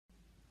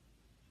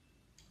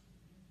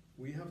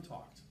we have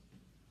talked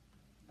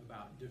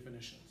about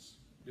definitions,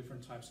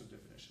 different types of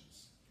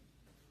definitions.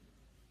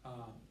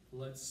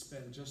 Let's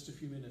spend just a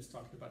few minutes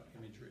talking about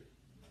imagery.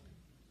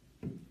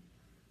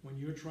 When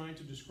you're trying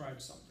to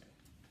describe something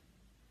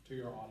to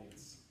your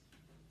audience,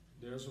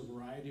 there's a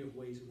variety of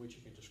ways in which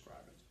you can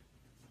describe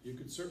it. You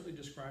could certainly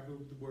describe it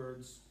with the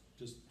words,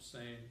 just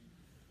saying,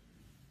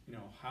 you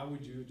know, how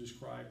would you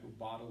describe a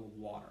bottle of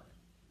water?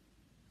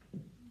 I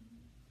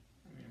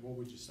mean, what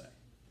would you say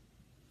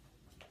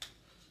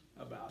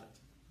about it?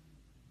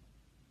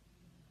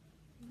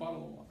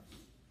 Bottle of water.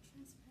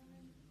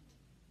 Transparent.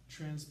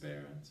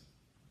 Transparent.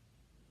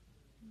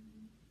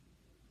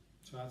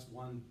 So that's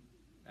one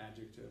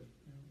adjective.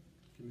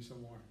 Give me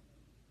some more.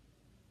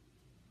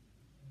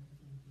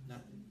 Now,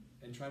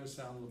 and try to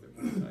sound a little bit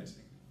more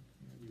enticing.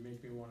 You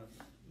make me want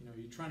to,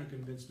 you're trying to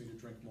convince me to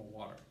drink more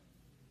water.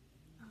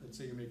 Let's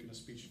say you're making a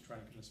speech and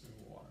trying to convince me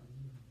more water.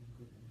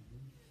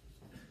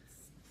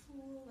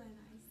 Cool and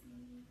icy.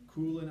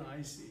 Cool and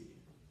icy.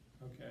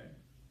 Okay.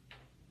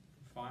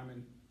 If I'm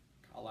in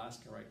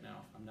Alaska right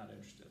now, I'm not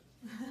interested.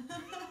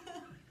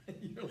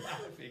 You're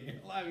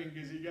laughing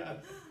because you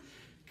got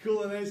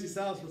cool and icy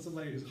sounds for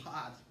somebody who's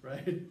hot,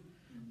 right?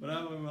 But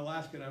I'm in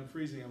Alaska and I'm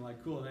freezing. I'm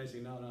like, cool and icy.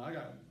 No, I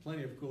got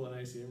plenty of cool and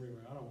icy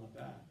everywhere. I don't want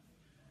that.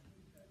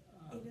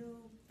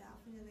 It'll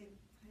definitely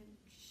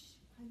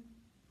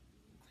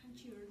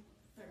quench your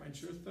thirst.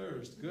 Quench your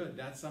thirst. Good.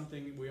 That's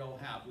something we all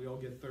have. We all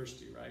get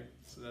thirsty, right?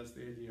 So that's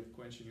the idea of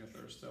quenching your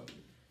thirst. So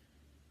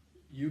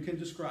you can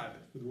describe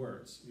it with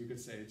words. You could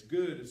say it's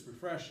good, it's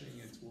refreshing,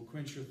 it will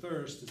quench your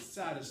thirst, it's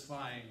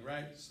satisfying,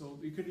 right? So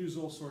you can use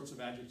all sorts of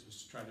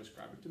adjectives to try to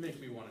describe it, to make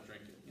me want to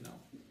drink it,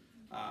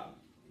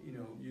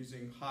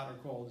 using hot or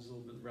cold is a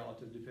little bit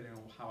relative depending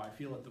on how I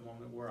feel at the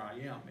moment, where I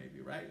am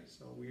maybe, right?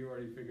 So we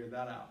already figured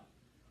that out.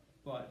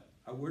 But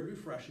a word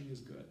refreshing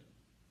is good,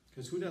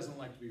 because who doesn't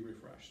like to be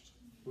refreshed?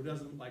 Who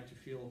doesn't like to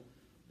feel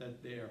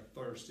that their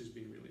thirst is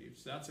being relieved?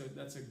 So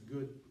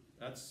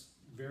that's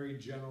very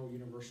general,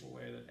 universal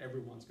way that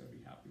everyone's going to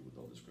be happy with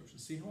those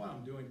descriptions. See how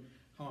I'm doing,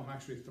 how I'm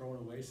actually throwing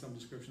away some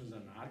descriptions that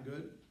are not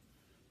good?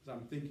 Because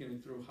I'm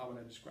thinking through how would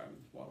I describe it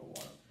with bottle of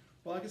water.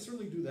 Well, I can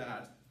certainly do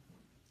that.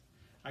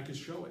 I could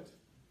show it.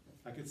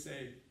 I could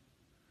say,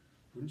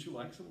 wouldn't you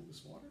like some of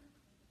this water?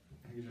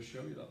 I can just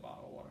show you that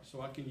bottle of water.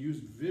 So I can use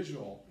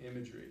visual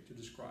imagery to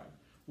describe.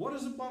 What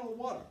is a bottle of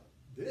water?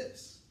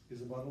 This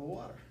is a bottle of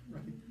water,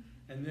 right?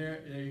 And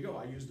there you go.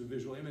 I used the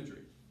visual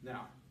imagery.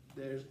 Now,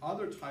 there's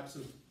other types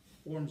of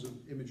forms of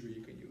imagery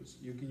you can use.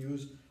 You can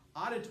use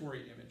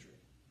auditory imagery.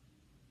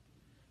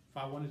 If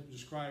I wanted to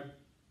describe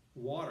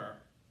water,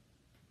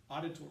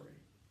 auditory,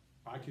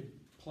 I could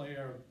play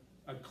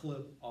a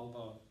clip of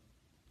a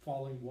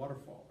falling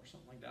waterfall or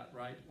something like that,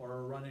 right? Or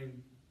a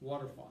running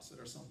water faucet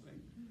or something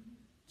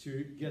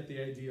to get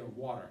the idea of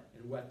water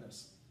and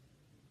wetness.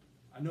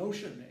 An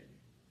ocean, maybe.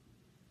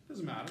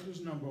 Doesn't matter.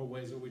 There's a number of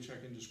ways in which I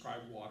can describe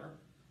water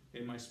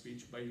in my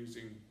speech by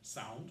using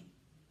sound.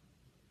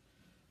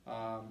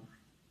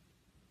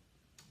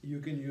 You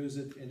can use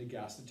it in a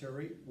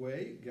gustatory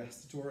way.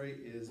 Gustatory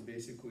is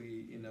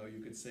basically,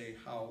 you could say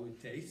how it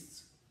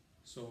tastes.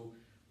 So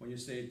when you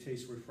say it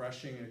tastes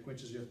refreshing and it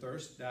quenches your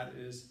thirst, that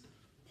is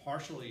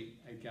partially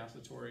a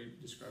gustatory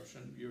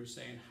description. You're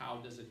saying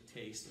how does it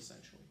taste,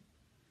 essentially.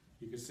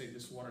 You could say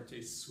this water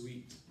tastes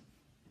sweet,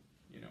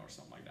 or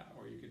something like that.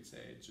 Or you could say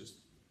it's just,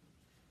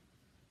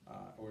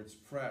 or it's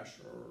fresh,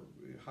 or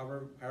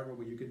however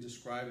way you could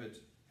describe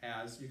it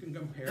as. You can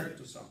compare it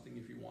to something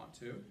if you want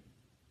to.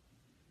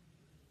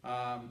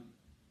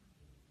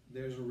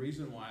 There's a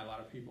reason why a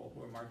lot of people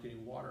who are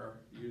marketing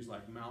water use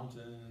like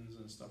mountains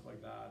and stuff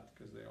like that,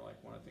 because they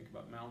like want to think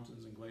about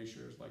mountains and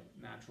glaciers, like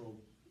natural,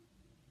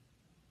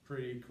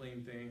 pretty,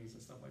 clean things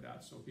and stuff like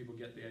that. So people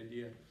get the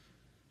idea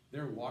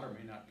their water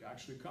may not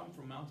actually come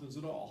from mountains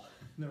at all.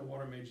 Their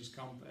water may just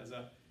come as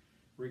a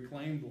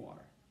reclaimed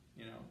water,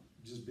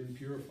 just been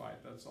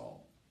purified, that's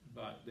all.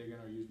 But they're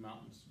going to use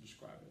mountains to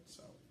describe it,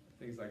 so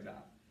things like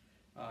that.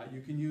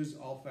 You can use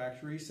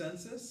olfactory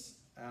senses,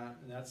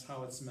 and that's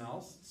how it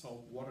smells.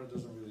 So water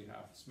doesn't really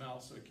have smell,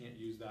 so you can't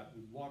use that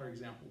with water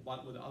example.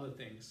 But with other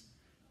things,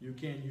 you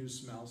can use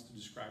smells to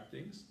describe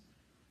things.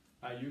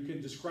 You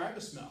can describe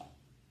a smell,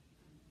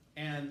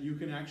 and you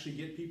can actually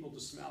get people to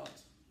smell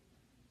it.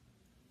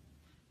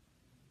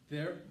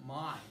 Their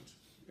mind,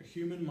 a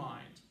human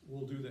mind,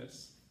 will do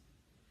this.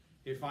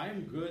 If I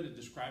am good at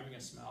describing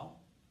a smell,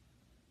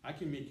 I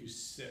can make you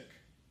sick.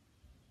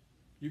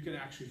 You can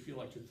actually feel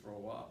like you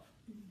throw up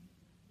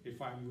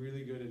if I'm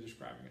really good at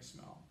describing a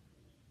smell.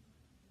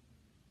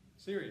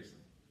 Seriously.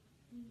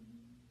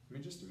 I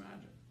mean, just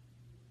imagine.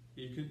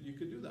 You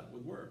could do that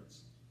with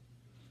words.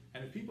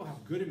 And if people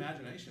have good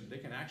imagination, they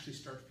can actually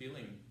start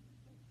feeling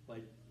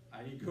like,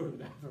 I need to go to the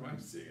bathroom, I'm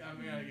sick,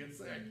 I'm gonna get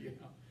sick,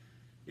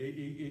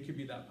 It could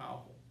be that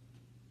powerful.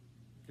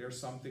 There are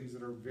some things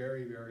that are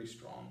very, very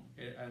strong.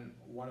 And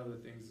one of the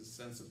things, the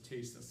sense of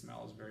taste and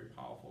smell is very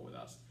powerful with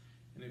us.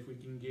 And if we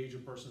can engage a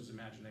person's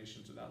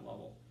imagination to that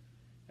level,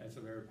 that's a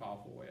very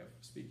powerful way of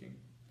speaking.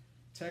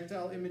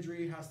 Tactile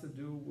imagery has to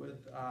do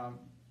with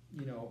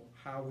you know,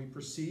 how we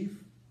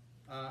perceive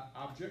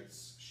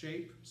objects,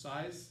 shape,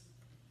 size.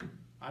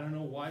 I don't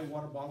know why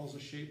water bottles are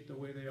shaped the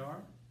way they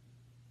are,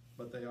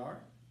 but they are.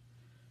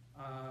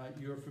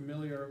 You're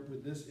familiar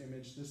with this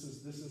image. This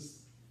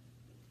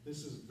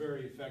is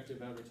very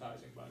effective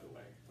advertising, by the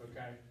way.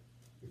 Okay,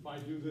 if I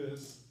do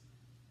this,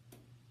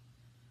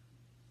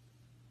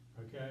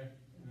 okay,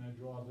 and I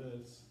draw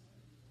this,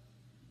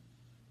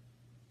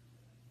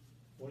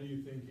 what are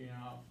you thinking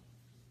of?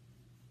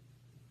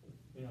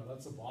 You know,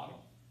 that's a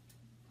bottle.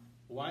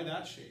 Why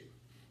that shape?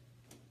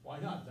 Why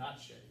not that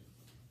shape?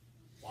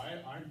 Why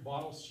aren't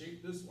bottles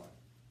shaped this way?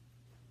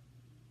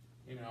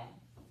 You know?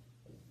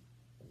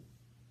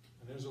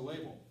 And there's a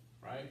label,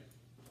 right?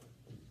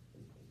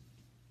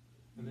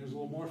 And there's a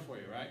little more for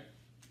you, right?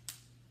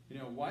 You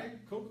know, why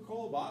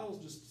Coca-Cola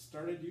bottles just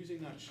started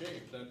using that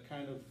shape, that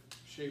kind of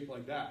shape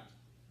like that?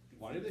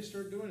 Why did they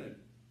start doing it?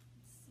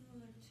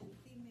 Similar to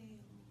female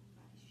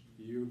body shape.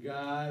 You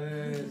got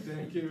it.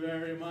 Thank you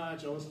very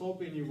much. I was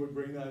hoping you would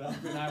bring that up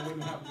and I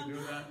wouldn't have to do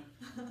that.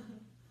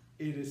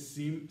 It is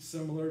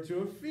similar to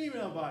a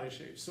female body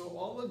shape. So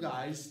all the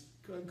guys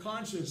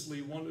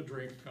unconsciously want to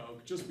drink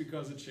Coke just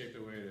because it's shaped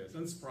the way it is,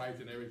 and Sprite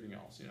and everything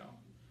else, you know.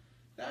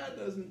 That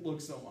doesn't look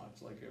so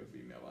much like a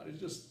female body. It's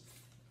just,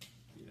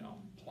 you know,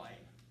 plain,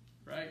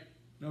 right?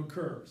 No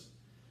curves.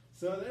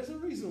 So there's a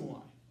reason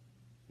why.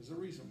 There's a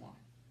reason why.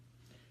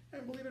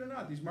 And believe it or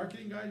not, these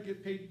marketing guys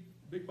get paid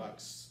big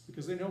bucks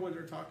because they know what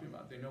they're talking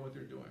about. They know what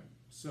they're doing.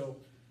 So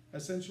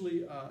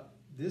essentially,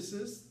 this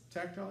is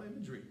tactile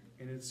imagery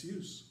in its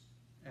use.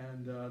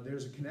 And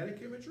there's a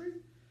kinetic imagery,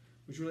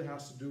 which really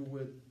has to do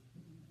with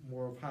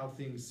more of how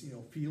things, you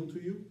know, feel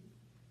to you,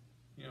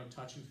 you know,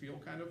 touch and feel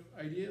kind of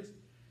ideas.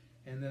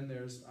 And then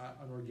there's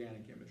an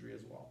organic imagery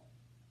as well.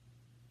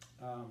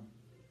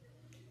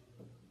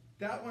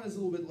 That one is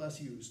a little bit less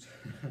used,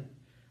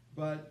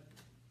 but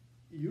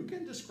you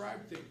can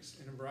describe things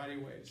in a variety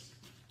of ways.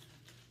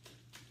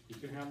 You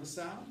can have the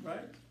sound,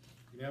 right?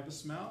 You can have the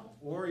smell,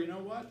 or you know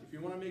what? If you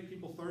want to make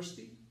people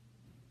thirsty,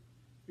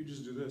 you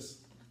just do this.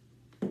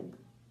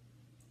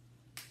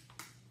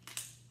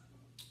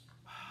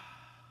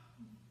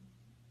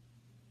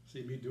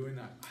 See me doing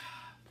that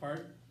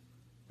part?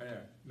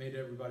 There, made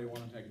everybody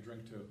want to take a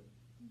drink too.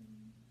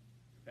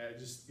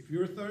 Just if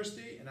you're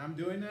thirsty and I'm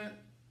doing that,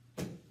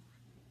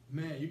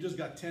 man, you just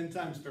got 10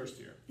 times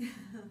thirstier.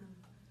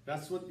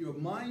 That's what your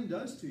mind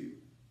does to you.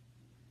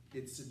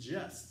 It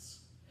suggests,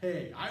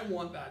 hey, I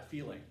want that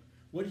feeling.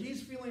 What he's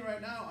feeling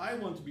right now, I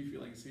want to be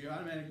feeling. So you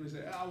automatically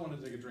say, I want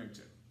to take a drink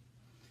too.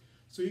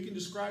 So you can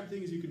describe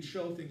things, you can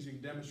show things, you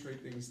can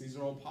demonstrate things. These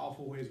are all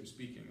powerful ways of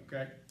speaking,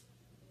 okay?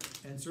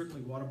 And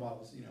certainly water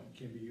bottles, you know,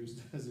 can be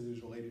used as a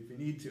visual aid if you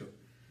need to,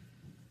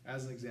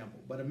 as an example.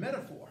 But a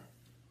metaphor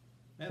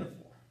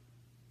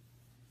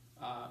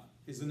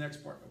is the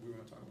next part that we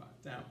want to talk about.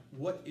 Now,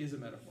 what is a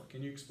metaphor?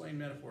 Can you explain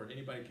metaphor?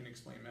 Anybody can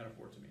explain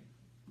metaphor to me.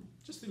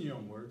 Just in your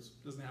own words.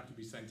 It doesn't have to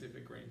be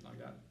scientific or anything like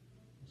that.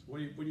 So what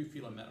do you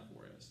feel a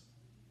metaphor is?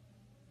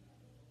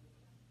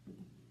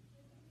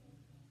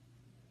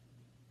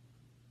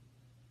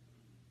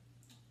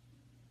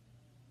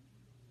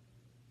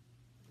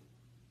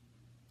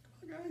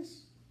 Come on,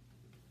 guys.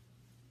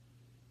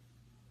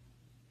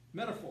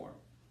 Metaphor.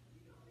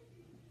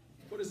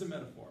 What is a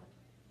metaphor?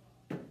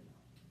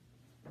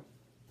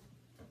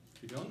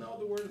 If you don't know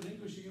the word in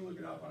English, you can look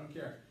it up. I don't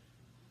care.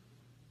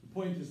 The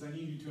point is I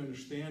need you to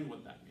understand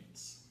what that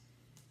means.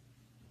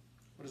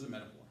 What is a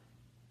metaphor?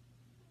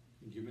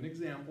 You give an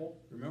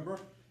example. Remember,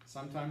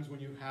 sometimes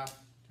when you have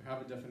to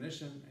have a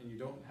definition and you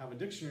don't have a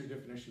dictionary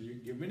definition, you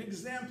give me an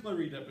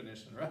exemplary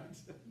definition, right?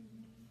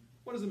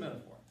 What is a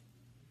metaphor?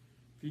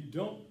 If you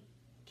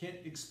can't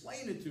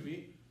explain it to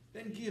me,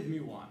 then give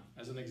me one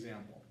as an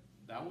example.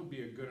 That would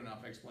be a good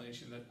enough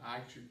explanation that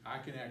I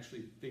can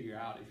actually figure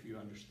out if you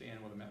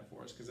understand what a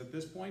metaphor is. Because at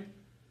this point,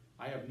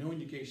 I have no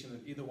indication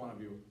that either one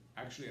of you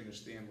actually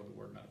understand what the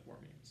word metaphor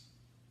means.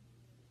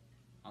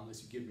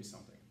 Unless you give me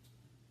something.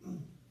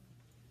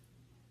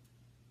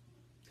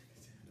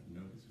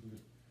 No,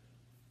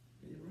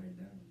 you're right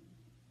now.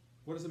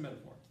 What is a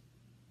metaphor?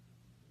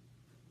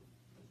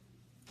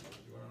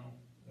 You want to know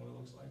what it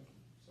looks like?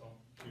 So,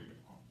 here you go.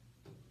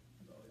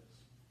 That's all it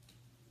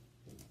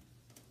is.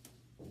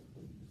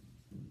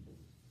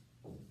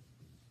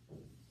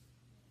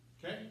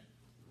 Okay?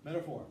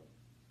 Metaphor.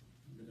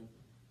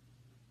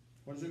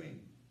 What does it mean?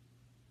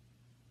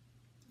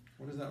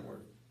 What is that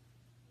word?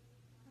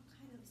 A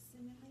kind of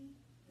simile.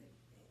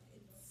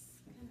 It's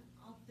kind of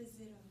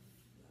opposite of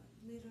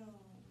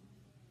literal.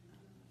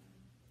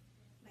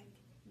 Like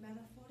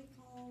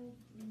metaphorical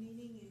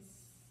meaning is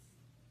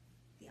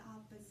the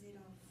opposite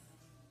of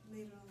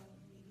literal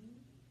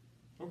meaning.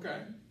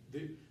 Okay.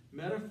 The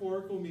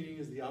metaphorical meaning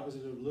is the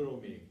opposite of literal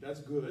meaning. That's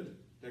good.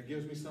 That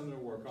gives me something to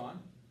work on.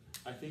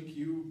 I think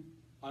you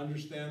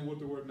understand what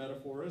the word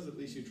metaphor is. At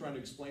least you're trying to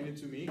explain it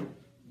to me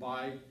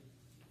by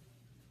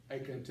a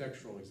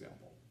contextual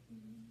example.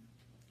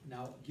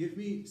 Now, see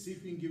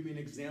if you can give me an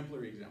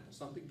exemplary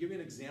example. Give me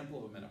an example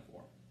of a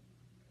metaphor.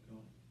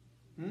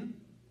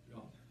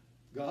 God.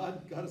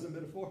 God? God is a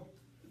metaphor?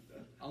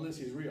 Unless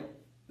he's real.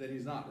 Then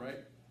he's not, right?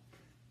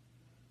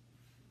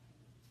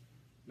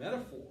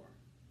 Metaphor.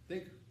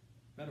 Think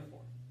metaphor.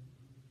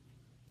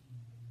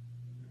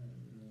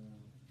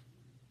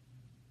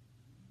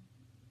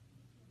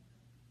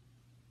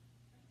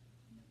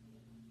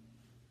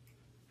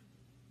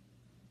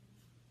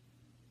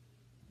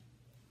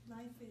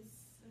 Life is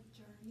a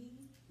journey.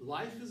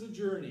 Life is a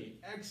journey.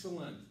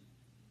 Excellent.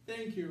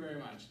 Thank you very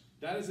much.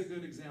 That is a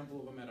good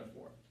example of a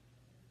metaphor.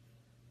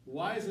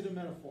 Why is it a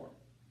metaphor?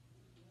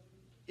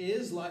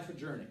 Is life a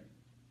journey?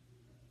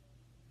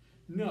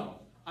 No.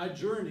 A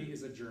journey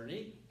is a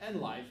journey, and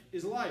life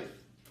is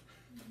life.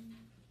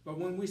 But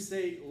when we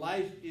say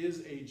life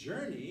is a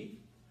journey,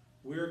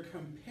 we're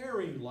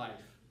comparing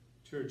life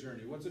to a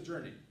journey. What's a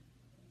journey?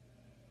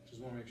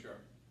 Just want to make sure.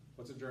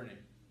 What's a journey?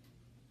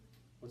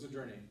 What's a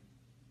journey?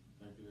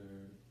 Like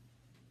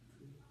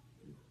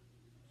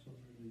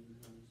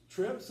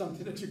Trip,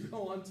 something that you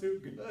go on to.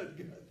 Good,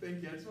 good.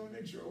 Thank you. I just want to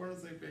make sure we're on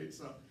the same page.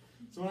 So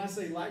when I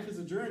say life is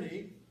a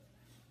journey,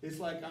 it's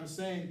like I'm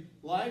saying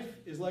life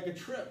is like a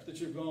trip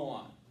that you go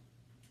on.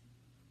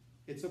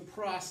 It's a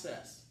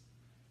process.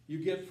 You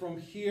get from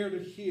here to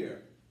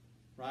here,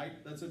 right?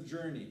 That's a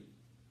journey.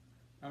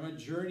 I'm a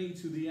journey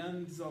to the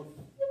ends of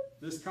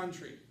this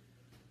country.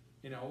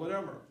 You know,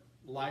 whatever.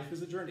 Life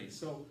is a journey.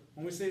 So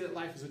when we say that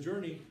life is a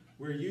journey,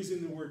 we're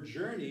using the word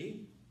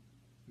journey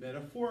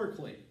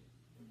metaphorically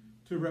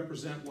to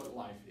represent what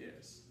life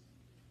is.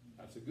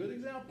 That's a good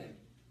example.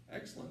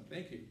 Excellent.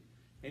 Thank you.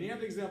 Any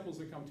other examples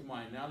that come to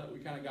mind now that we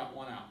kind of got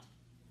one out?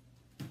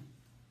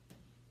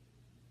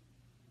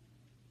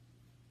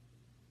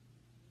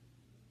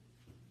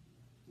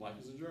 Life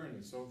is a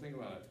journey, so think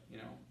about it, you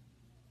know.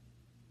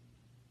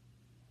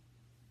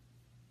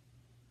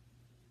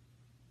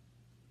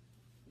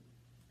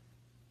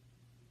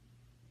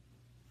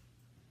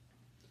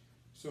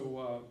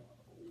 So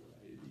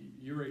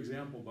your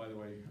example, by the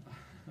way,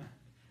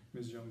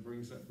 Ms. Young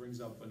brings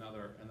up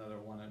another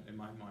one in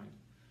my mind.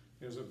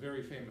 There's a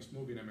very famous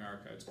movie in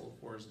America. It's called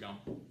Forrest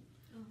Gump.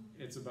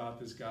 It's about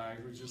this guy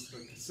who's just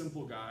a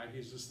simple guy.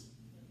 He's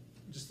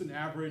just an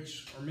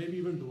average, or maybe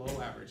even below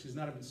average. He's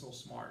not even so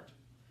smart.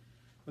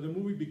 But the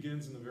movie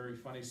begins in a very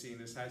funny scene.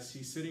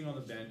 He's sitting on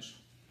the bench,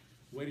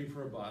 waiting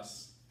for a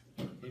bus,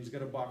 and he's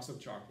got a box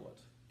of chocolate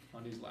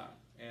on his lap.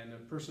 And a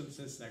person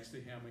sits next to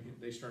him, and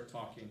they start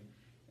talking,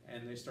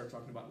 and they start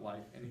talking about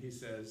life. And he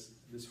says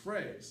this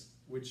phrase,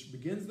 which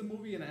begins the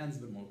movie and ends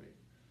the movie.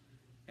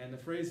 And the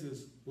phrase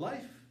is,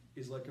 life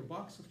is like a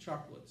box of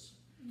chocolates.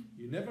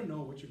 You never know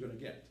what you're going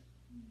to get.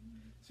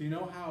 So you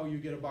know how you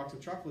get a box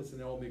of chocolates and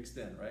they're all mixed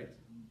in, right?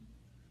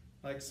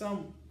 Like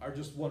some are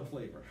just one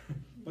flavor.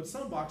 But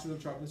some boxes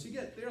of chocolates you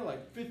get, there are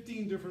like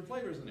 15 different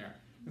flavors in there.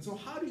 And so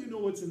how do you know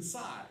what's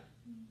inside?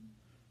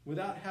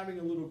 Without having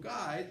a little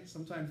guide,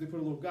 sometimes they put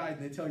a little guide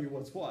and they tell you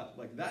what's what.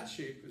 Like that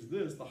shape is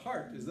this, the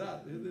heart is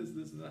that,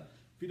 this, and that.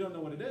 If you don't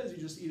know what it is, you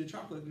just eat a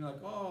chocolate and you're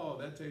like, oh,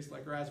 that tastes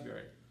like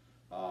raspberry.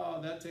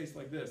 Oh, that tastes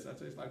like this, that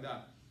tastes like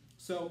that.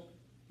 So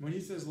when he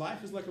says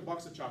life is like a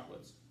box of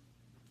chocolates,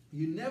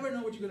 you never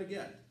know what you're going to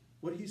get.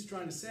 What he's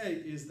trying to say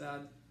is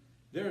that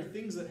there are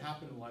things that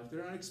happen in life that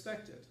are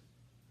unexpected.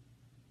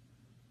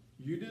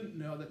 You didn't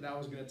know that that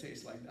was going to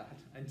taste like that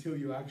until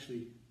you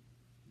actually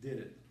did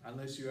it,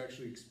 unless you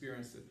actually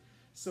experienced it.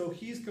 So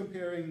he's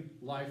comparing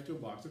life to a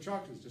box of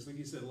chocolates, just like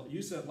he said.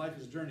 You said life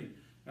is a journey.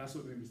 That's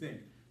what made me think.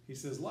 He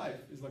says life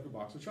is like a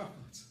box of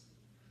chocolates.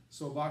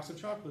 So a box of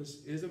chocolates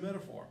is a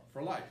metaphor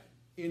for life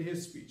in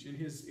his speech, in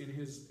his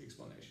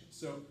explanation.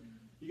 So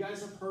you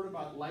guys have heard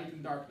about light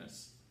and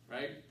darkness,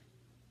 right?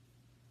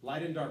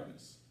 Light and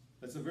darkness.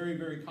 That's a very,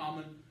 very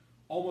common,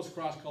 almost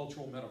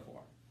cross-cultural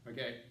metaphor.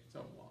 Okay?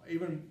 So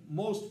even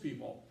most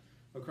people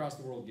across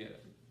the world get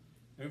it.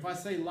 And if I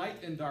say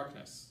light and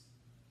darkness,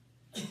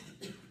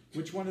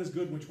 which one is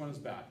good and which one is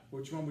bad?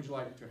 Which one would you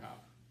like to have?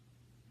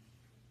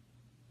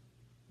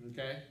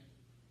 Okay?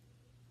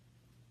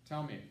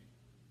 Tell me.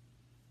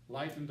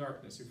 Light and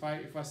darkness. If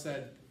I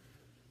said,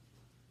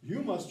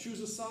 you must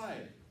choose a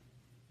side.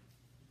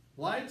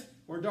 Light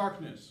or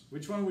darkness?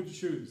 Which one would you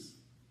choose?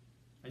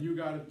 And you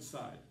got to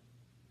decide.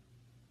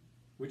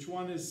 Which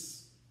one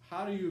is,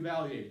 how do you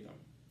evaluate them?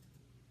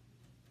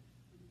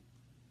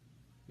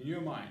 In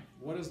your mind,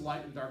 what does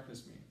light and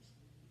darkness mean?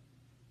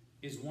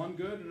 Is one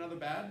good, another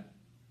bad?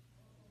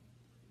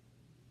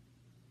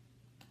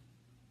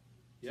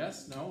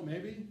 Yes? No?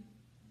 Maybe?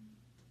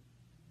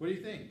 What do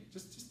you think?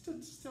 Just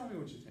tell me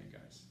what you think,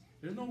 guys.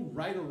 There's no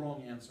right or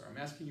wrong answer.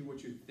 I'm asking you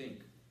what you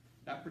think.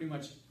 That pretty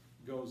much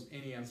goes,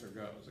 any answer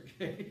goes,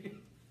 okay?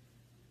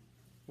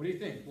 What do you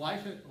think?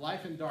 Life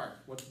and dark,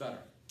 what's better?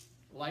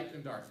 Light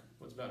and dark,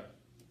 what's better?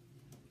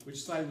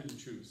 Which side would you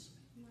choose?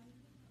 Light.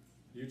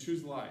 You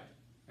choose light.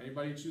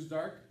 Anybody choose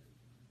dark?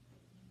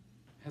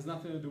 Has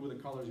nothing to do with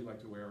the colors you like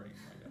to wear or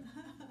anything like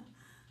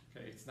that.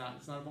 Okay, it's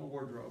not about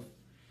wardrobe,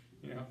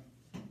 you know.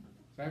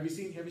 So have you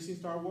seen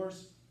Star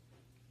Wars?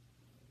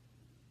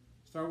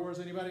 Star Wars,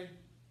 anybody?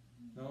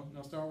 No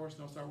Star Wars?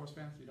 No Star Wars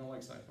fans? You don't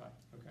like sci-fi?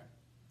 Okay.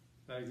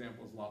 That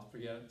example is lost.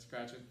 Forget it.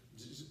 Scratch it.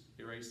 Just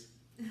erase.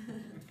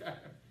 Okay.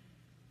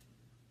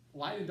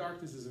 light and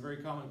darkness is a very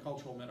common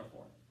cultural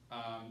metaphor,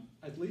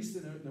 at least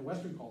in the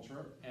Western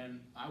culture, and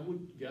I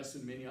would guess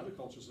in many other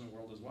cultures in the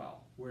world as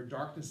well, where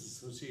darkness is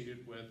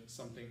associated with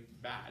something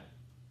bad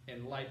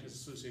and light is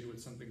associated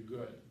with something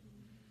good.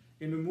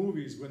 In the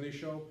movies, when they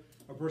show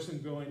a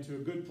person going to a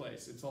good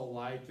place, it's all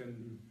light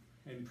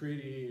and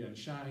pretty and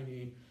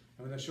shiny.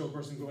 And when they show a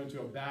person going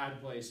to a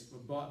bad place,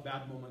 a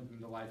bad moment in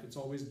their life, it's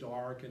always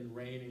dark and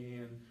rainy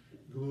and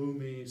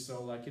gloomy.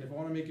 So like, if I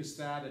want to make you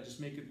sad, I just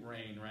make it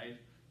rain, right?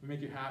 If I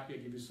make you happy, I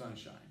give you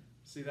sunshine.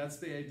 See, that's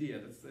the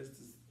idea.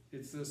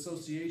 It's the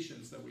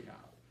associations that we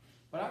have.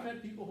 But I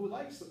met people who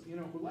like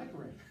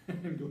rain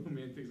and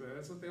gloomy and things like that.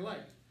 That's what they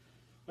liked.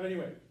 But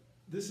anyway,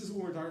 this is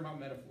when we're talking about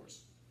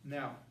metaphors.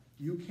 Now,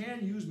 you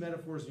can use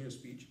metaphors in your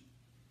speech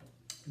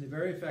in a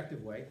very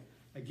effective way.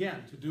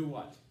 Again, to do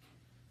what?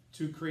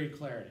 To create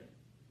clarity.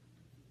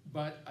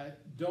 But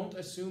don't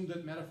assume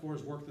that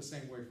metaphors work the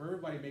same way for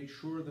everybody. Make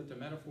sure that the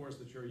metaphors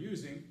that you're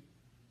using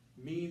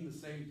mean the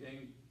same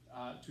thing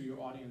to your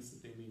audience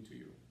that they mean to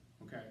you.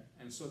 Okay?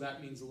 And so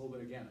that means a little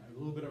bit, again, a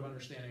little bit of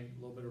understanding,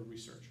 a little bit of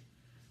research.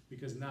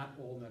 Because not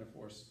all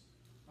metaphors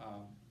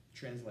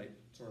translate,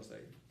 so to say,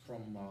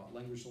 from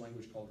language to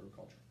language, culture to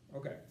culture.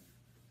 Okay.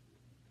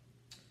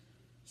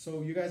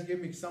 So you guys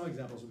gave me some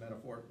examples of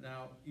metaphor.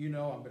 Now, you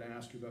know I'm going to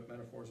ask you about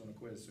metaphors on a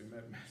quiz, so you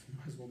might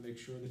as well make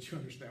sure that you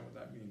understand what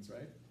that means,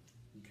 right?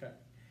 Okay.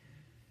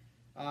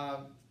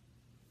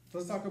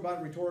 Let's talk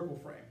about rhetorical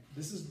frame.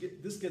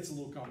 This gets a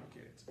little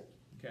complicated.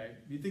 Okay.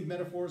 Do you think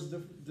metaphor is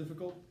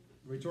difficult?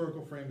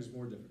 Rhetorical frame is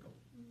more difficult.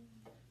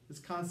 This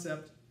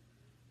concept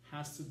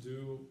has to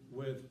do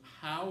with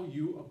how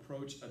you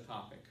approach a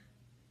topic.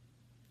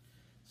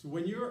 So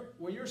when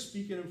you're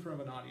speaking in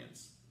front of an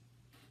audience,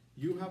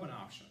 you have an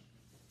option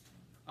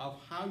of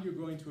how you're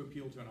going to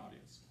appeal to an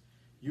audience.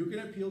 You can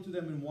appeal to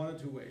them in one or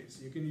two ways.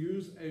 You can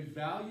use a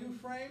value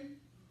frame,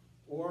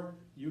 or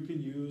you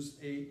can use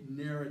a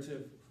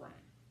narrative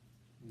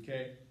frame.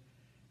 Okay?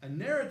 A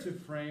narrative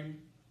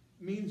frame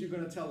means you're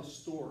going to tell a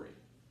story.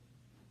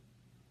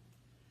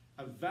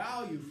 A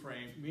value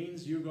frame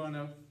means you're going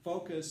to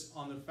focus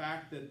on the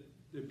fact that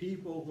the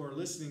people who are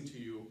listening to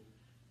you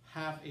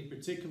have a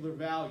particular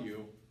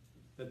value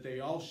that they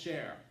all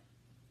share.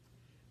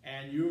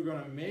 And you're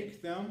going to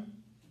make them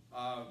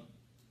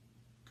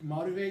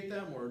motivate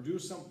them or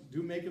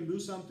make them do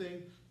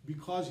something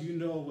because you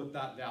know what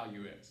that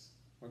value is.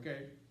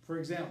 Okay? For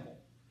example,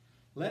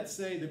 let's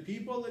say the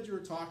people that you're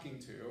talking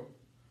to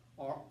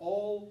are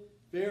all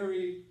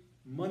very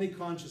money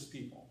conscious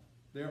people.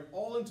 They're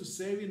all into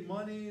saving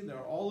money.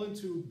 They're all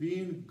into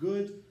being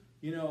good,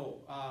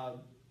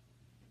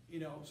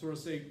 sort of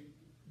say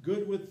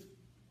good with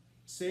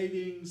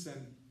savings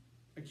and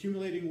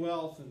accumulating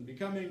wealth and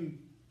becoming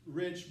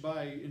rich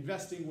by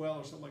investing well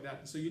or something like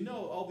that. So you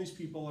know all these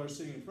people are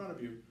sitting in front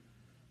of you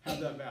have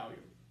that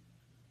value.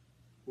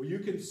 Well, you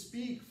can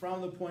speak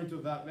from the point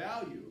of that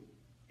value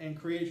and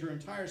create your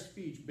entire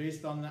speech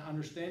based on the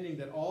understanding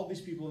that all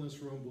these people in this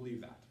room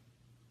believe that.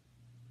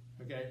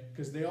 Okay?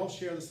 Because they all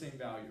share the same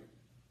value.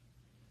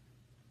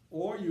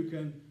 Or you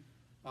can,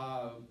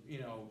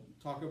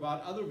 talk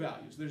about other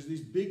values. There's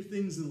these big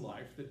things in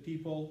life that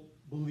people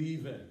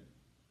believe in.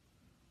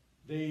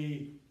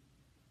 They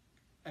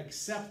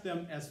accept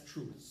them as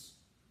truths.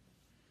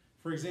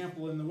 For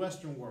example, in the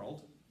Western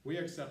world, we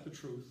accept the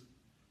truth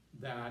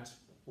that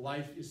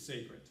life is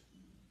sacred.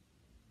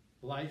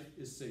 Life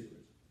is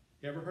sacred.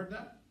 You ever heard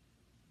that?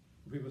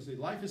 People say,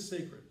 life is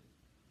sacred.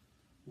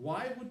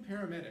 Why would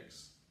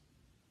paramedics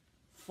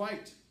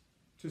fight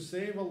to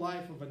save a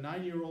life of a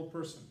 9-year-old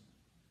person?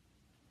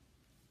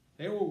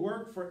 They will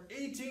work for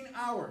 18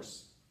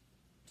 hours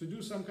to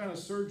do some kind of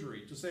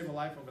surgery to save a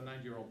life of a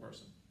 9-year-old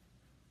person.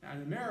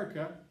 And in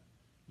America,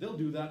 they'll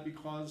do that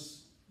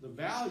because the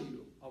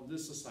value of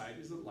this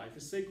society is that life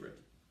is sacred.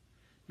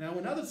 Now,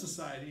 in other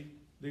society,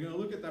 they're going to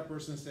look at that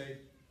person and say,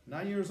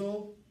 9 years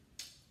old?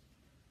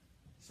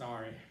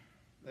 Sorry.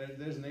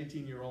 There's an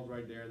 18-year-old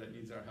right there that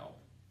needs our help.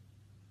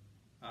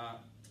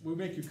 We'll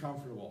make you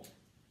comfortable,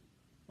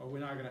 but we're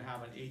not going to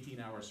have an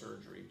 18-hour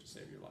surgery to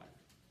save your life.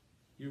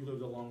 You've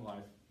lived a long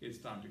life. It's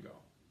time to go.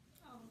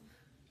 Oh.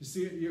 You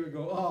see, you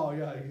go, oh,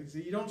 yeah.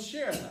 See, you don't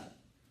share that.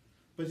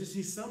 But you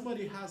see,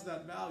 somebody has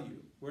that value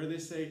where they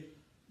say,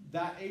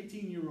 that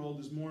 18-year-old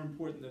is more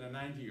important than a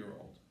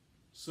 90-year-old.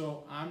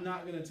 So I'm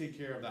not going to take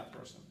care of that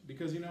person.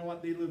 Because you know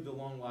what? They lived a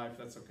long life.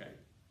 That's okay.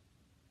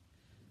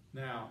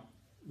 Now,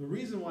 the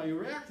reason why you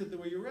reacted the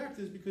way you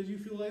reacted is because you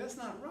feel like that's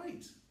not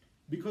right.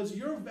 Because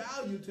your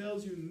value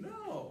tells you,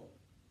 no,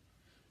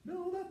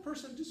 that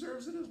person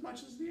deserves it as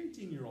much as the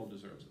 18-year-old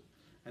deserves it.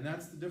 And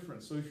that's the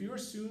difference. So if you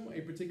assume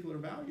a particular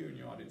value in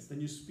your audience, then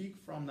you speak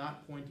from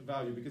that point of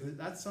value because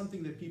that's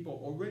something that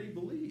people already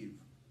believe.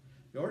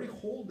 They already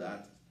hold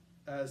that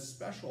as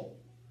special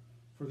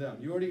for them.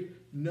 You already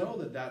know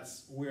that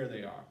that's where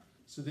they are.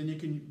 So then you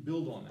can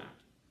build on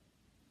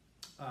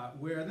that.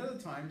 Where at other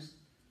times,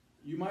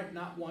 you might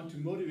not want to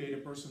motivate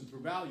a person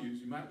through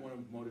values. You might want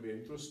to motivate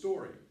them through a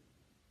story,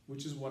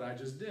 which is what I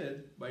just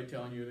did by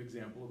telling you an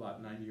example about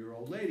a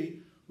 90-year-old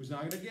lady who's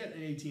not going to get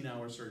an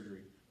 18-hour surgery.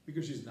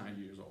 because she's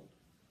 90 years old.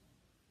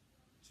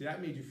 See,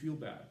 that made you feel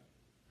bad.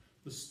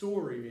 The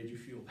story made you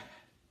feel bad.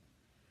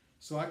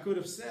 So I could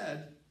have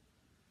said,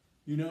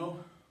 you know,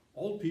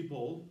 old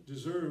people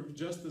deserve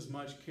just as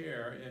much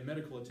care and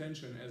medical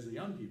attention as the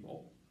young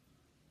people,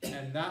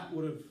 and that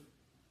would have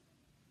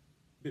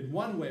been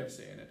one way of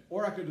saying it.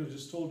 Or I could have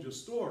just told you a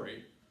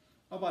story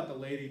about the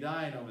lady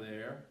dying over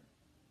there,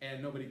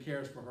 and nobody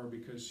cares for her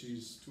because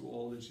she's too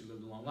old and she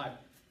lived a long life.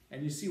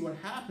 And you see what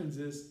happens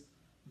is,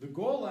 the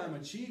goal I'm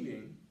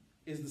achieving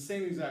is the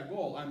same exact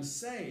goal. I'm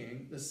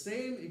saying the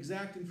same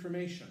exact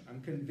information.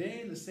 I'm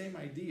conveying the same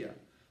idea.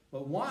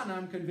 But one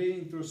I'm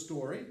conveying through a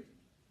story,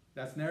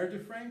 that's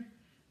narrative frame.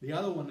 The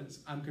other one is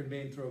I'm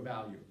conveying through a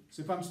value.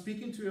 So if I'm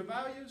speaking to your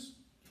values,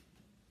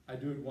 I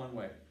do it one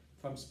way.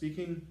 If I'm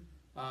speaking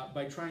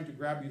by trying to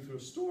grab you through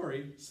a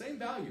story, same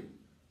value,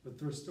 but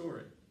through a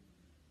story,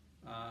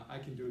 I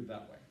can do it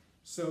that way.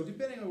 So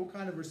depending on what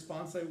kind of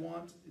response I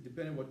want,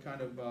 depending on what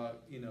kind of,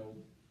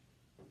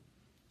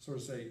 sort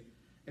of say,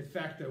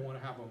 effect I want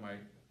to have on my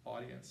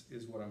audience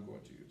is what I'm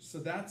going to use. So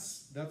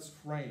that's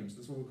frames.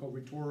 That's what we call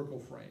rhetorical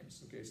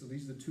frames. Okay, so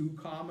these are the two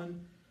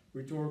common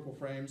rhetorical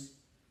frames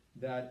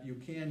that you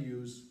can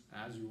use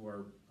as you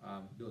are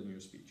building your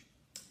speech.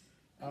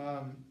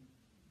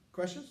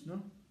 Questions?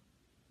 No?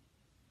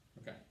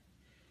 Okay.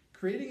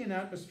 Creating an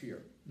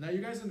atmosphere. Now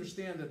you guys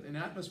understand that an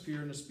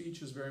atmosphere in a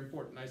speech is very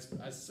important. I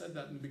said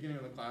that in the beginning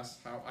of the class,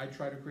 how I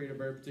try to create a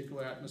very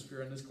particular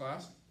atmosphere in this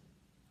class.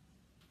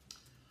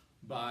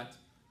 But,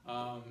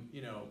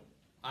 you know,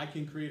 I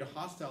can create a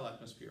hostile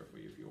atmosphere for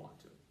you if you want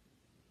to.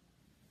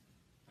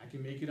 I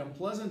can make it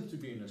unpleasant to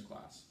be in this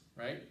class,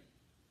 right?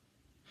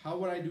 How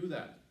would I do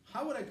that?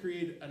 How would I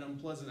create an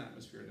unpleasant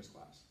atmosphere in this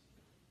class?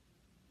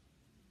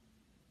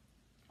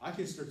 I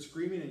can start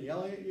screaming and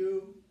yelling at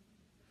you,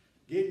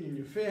 getting in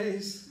your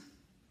face,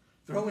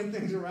 throwing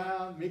things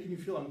around, making you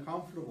feel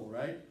uncomfortable,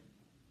 right?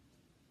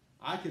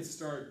 I could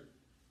start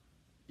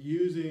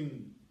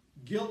using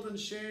guilt and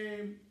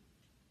shame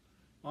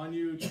on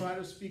you, try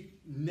to speak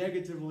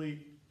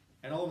negatively,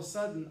 and all of a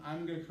sudden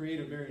I'm going to create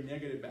a very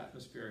negative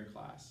atmosphere in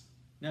class.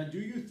 Now, do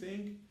you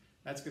think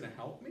that's going to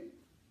help me?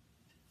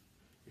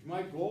 If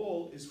my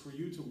goal is for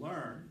you to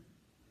learn,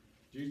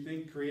 do you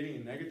think creating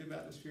a negative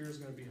atmosphere is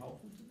going to be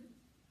helpful to me?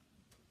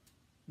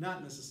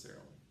 Not necessarily.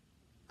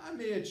 I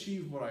may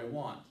achieve what I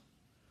want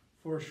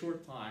for a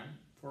short time,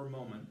 for a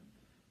moment,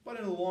 but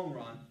in the long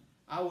run,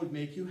 I would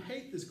make you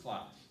hate this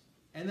class.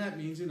 And that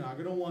means you're not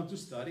going to want to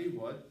study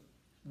what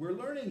we're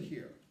learning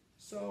here.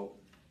 So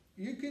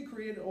you can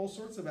create all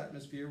sorts of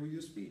atmosphere with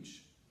your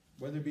speech,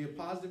 whether it be a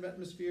positive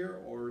atmosphere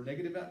or a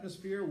negative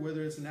atmosphere,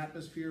 whether it's an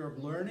atmosphere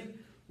of learning,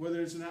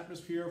 whether it's an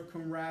atmosphere of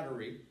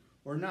camaraderie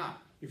or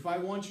not. If I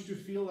want you to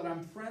feel that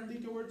I'm friendly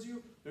towards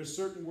you, there's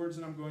certain words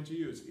that I'm going to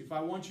use. If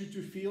I want you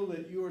to feel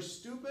that you are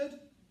stupid,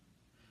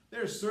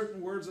 there's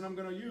certain words that I'm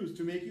going to use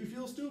to make you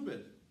feel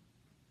stupid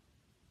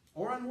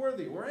or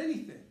unworthy or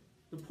anything.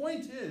 The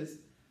point is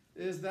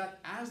that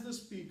as the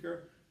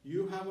speaker,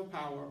 you have a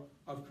power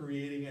of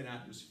creating an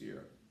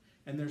atmosphere.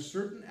 And there's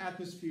certain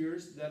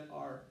atmospheres that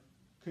are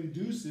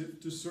conducive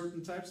to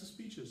certain types of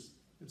speeches.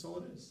 That's all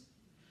it is.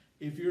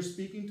 If you're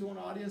speaking to an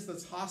audience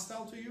that's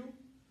hostile to you,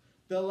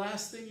 the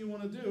last thing you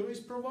want to do is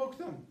provoke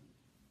them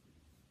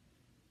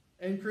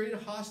and create a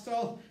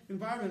hostile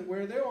environment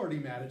where they're already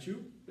mad at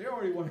you. They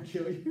already want to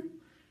kill you.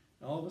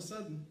 And all of a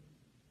sudden,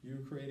 you're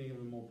creating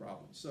even more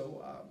problems.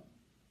 So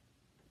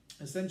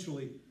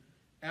essentially,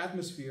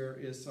 atmosphere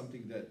is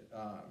something that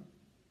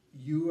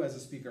you as a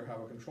speaker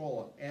have a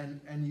control of.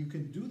 And you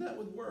can do that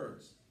with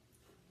words.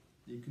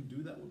 You can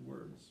do that with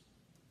words.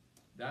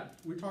 That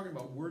we're talking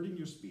about wording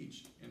your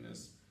speech in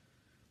this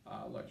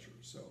lecture.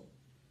 So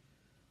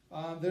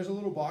there's a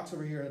little box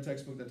over here in the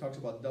textbook that talks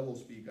about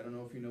doublespeak. I don't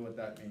know if you know what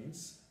that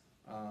means.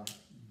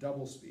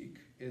 Doublespeak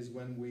is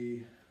when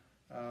we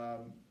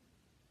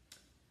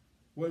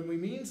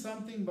mean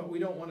something but we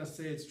don't want to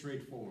say it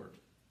straightforward.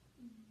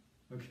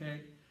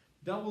 Okay?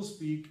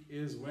 Doublespeak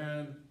is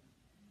when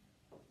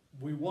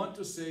we want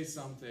to say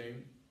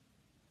something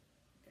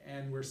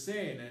and we're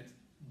saying it,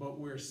 but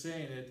we're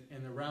saying it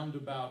in a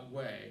roundabout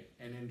way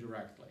and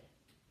indirectly.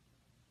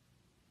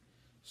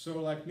 So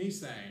like me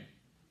saying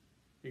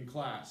in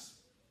class,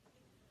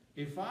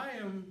 if I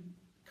am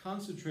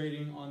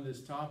concentrating on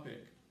this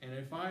topic and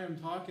if I am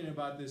talking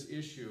about this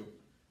issue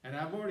and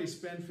I've already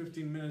spent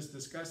 15 minutes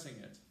discussing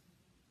it,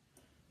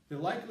 the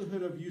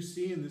likelihood of you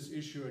seeing this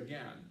issue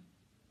again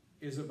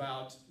is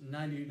about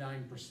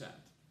 99%.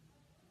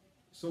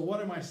 So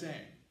what am I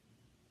saying?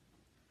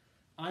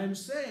 I'm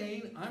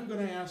saying I'm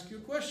going to ask you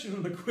a question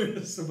on the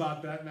quiz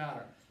about that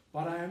matter,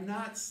 but I am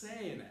not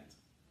saying it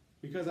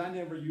because I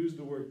never used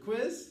the word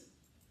quiz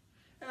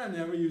and I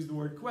never used the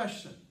word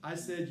question. I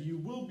said you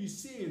will be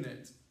seeing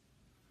it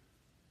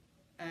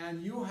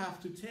and you have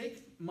to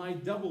take my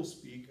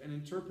doublespeak and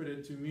interpret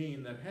it to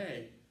mean that,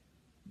 hey,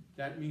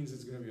 that means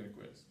it's going to be in a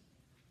quiz.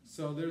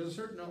 So there's a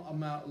certain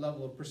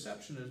level of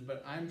perception,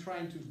 but I'm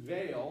trying to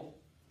veil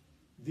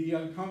the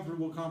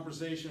uncomfortable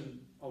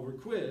conversation over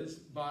quiz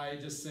by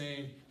just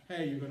saying,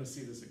 hey, you're going to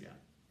see this again.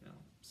 You know?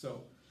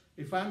 So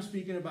If I'm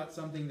speaking about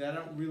something that I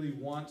don't really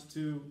want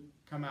to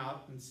come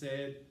out and say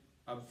it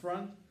up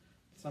front,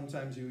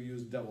 sometimes you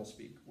use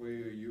doublespeak, where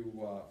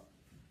you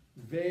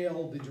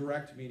veil the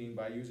direct meaning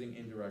by using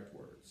indirect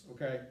words,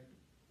 okay?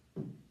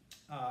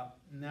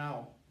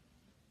 Now,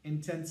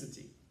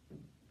 intensity.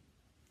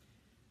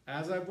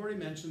 As I've already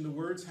mentioned, the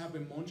words have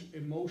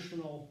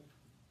emotional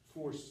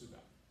force to them.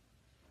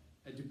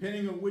 And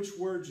depending on which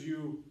words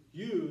you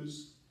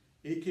use,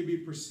 it can be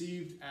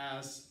perceived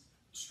as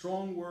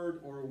strong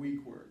word or a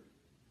weak word,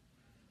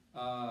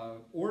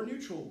 or a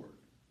neutral word.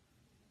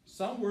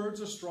 Some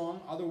words are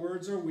strong, other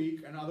words are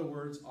weak, and other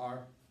words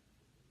are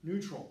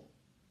neutral.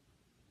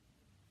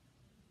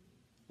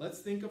 Let's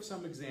think of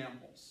some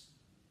examples.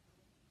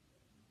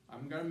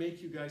 I'm going to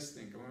make you guys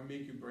think. I'm going to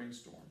make you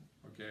brainstorm,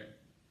 okay?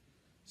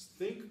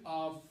 Think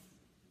of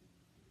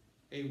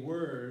a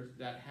word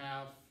that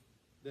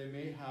they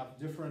may have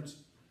different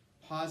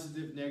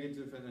positive,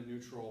 negative, and a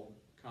neutral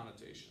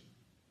connotation.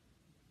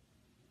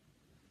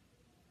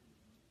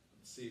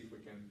 Let's see if we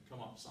can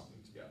come up with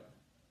something together.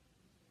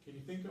 Can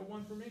you think of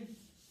one for me?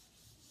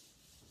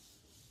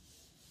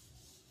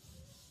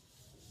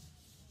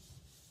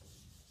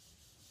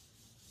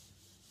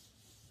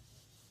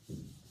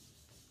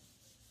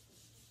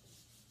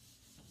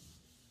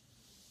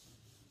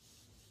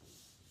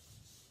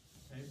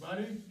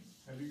 Anybody?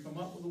 Have you come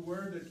up with a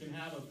word that can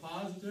have a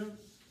positive,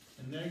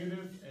 a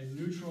negative, and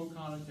neutral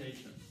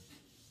connotation?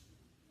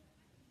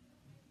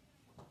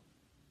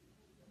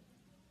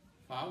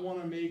 If I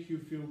want to make you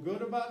feel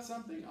good about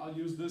something, I'll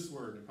use this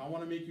word. If I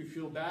want to make you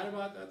feel bad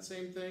about that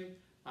same thing,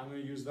 I'm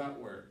going to use that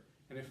word.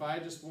 And if I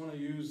just want to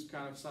use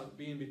kind of something,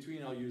 be in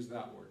between, I'll use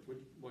that word.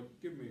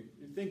 Give me,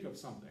 think of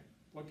something.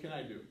 What can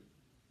I do?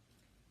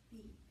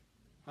 Big.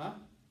 Huh?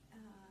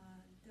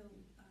 The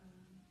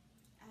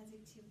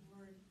adjective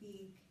word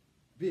big.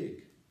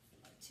 Big.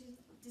 To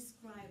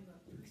describe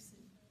a person.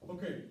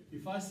 Okay,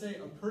 if I say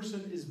a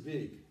person is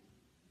big,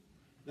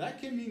 that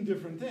can mean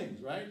different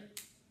things, right?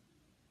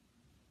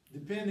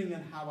 Depending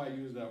on how I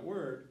use that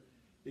word,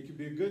 it could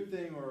be a good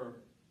thing or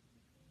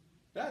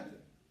a bad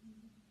thing.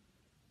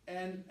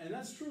 And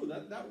that's true,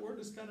 that word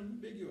is kind of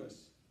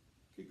ambiguous.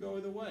 It could go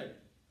either way.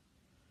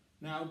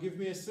 Now give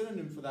me a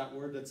synonym for that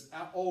word that's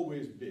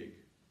always big.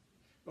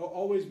 Or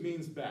always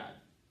means bad.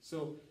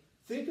 So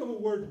think of a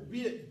word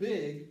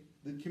big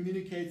that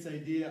communicates the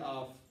idea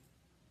of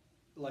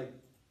like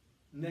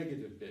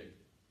negative big.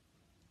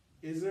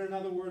 Is there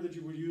another word that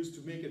you would use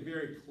to make it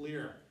very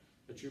clear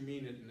that you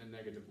mean it in a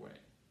negative way?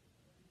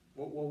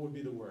 What would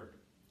be the word?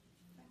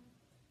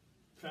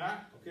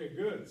 Fat? Okay,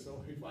 good.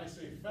 So if I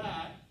say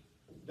fat,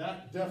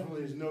 that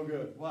definitely is no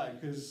good. Why?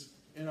 Because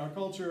in our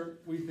culture,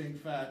 we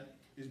think fat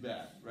is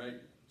bad, right?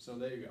 So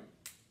there you go.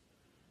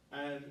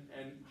 And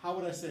how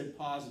would I say it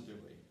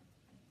positively?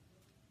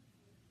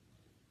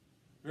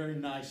 Very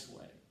nice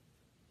way.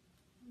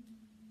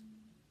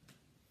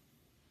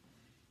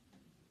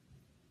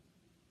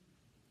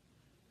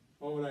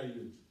 What would I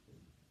use?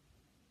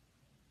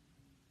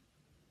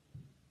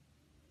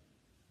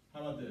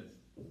 How about this?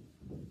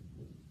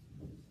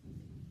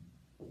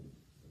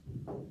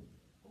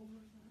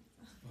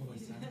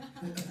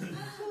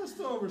 Just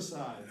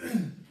oversized.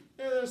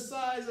 Yeah, their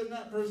size and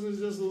that person is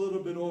just a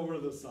little bit over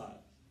the size.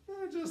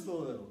 Just a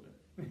little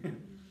bit.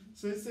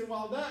 So you say,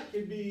 well, that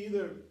could be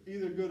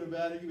either good or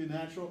bad. It could be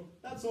natural.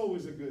 That's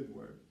always a good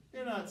word.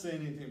 You're not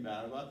saying anything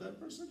bad about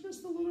that person,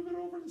 just a little bit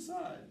over the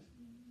size.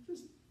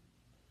 Just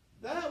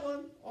that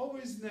one,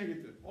 always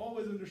negative.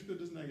 Always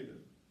understood as negative.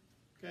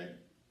 Okay?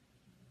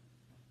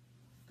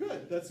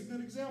 Good. That's a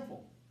good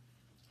example.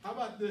 How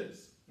about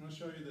this? I'm going to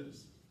show you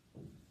this.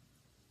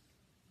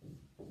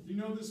 You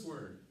know this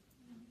word?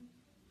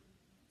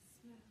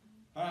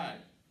 All right.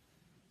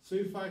 So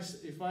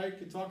if I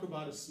could talk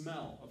about a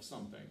smell of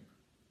something,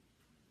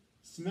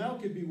 smell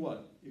could be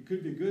what? It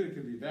could be good, it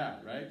could be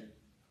bad, right?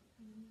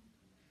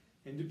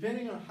 And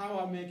depending on how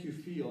I make you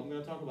feel, I'm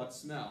going to talk about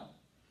smell.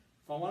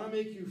 If I want to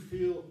make you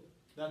feel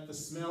that the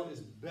smell is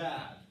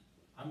bad,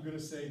 I'm going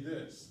to say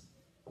this.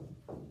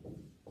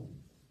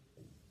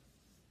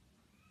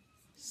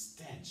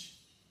 Stench.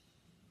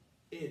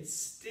 It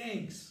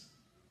stinks.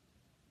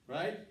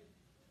 Right?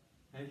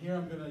 And here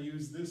I'm going to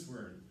use this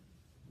word.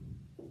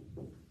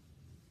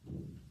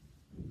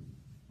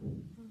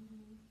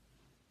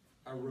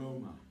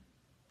 Aroma.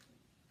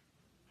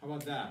 How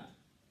about that?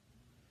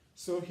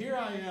 So here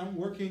I am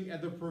working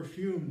at the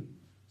perfume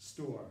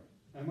store.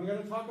 Am I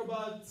going to talk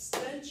about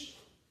stench?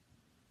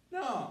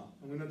 No,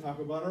 I'm going to talk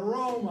about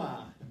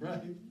aroma,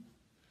 right?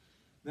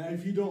 Now,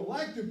 if you don't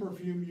like the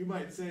perfume, you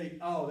might say,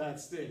 oh, that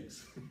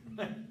stinks.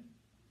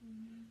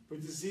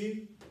 But you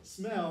see,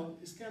 smell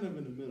is kind of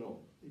in the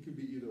middle. It could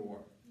be either or.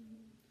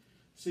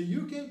 So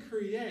you can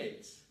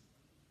create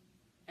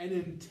an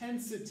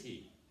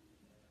intensity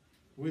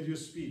with your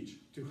speech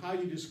to how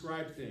you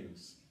describe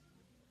things.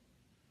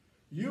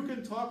 You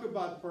can talk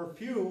about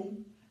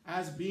perfume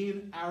as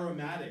being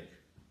aromatic.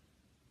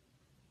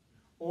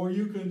 Or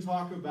you can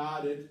talk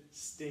about it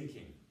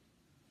stinking.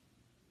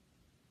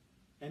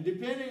 And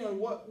depending on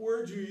what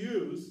word you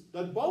use,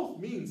 that both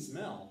mean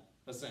smell.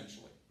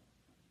 essentially.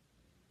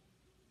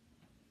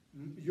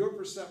 Your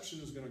perception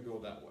is going to go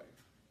that way.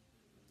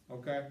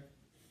 Okay?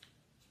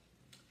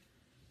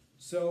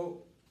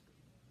 So,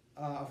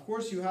 of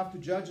course, you have to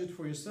judge it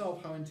for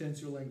yourself how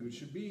intense your language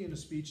should be in a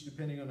speech,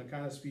 depending on the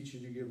kind of speech that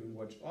you give in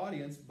which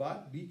audience,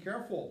 but be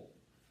careful,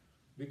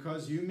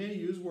 because you may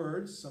use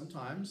words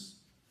sometimes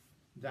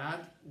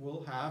that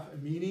will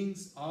have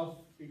meanings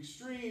of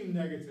extreme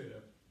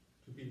negative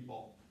to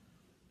people,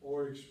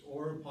 or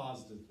a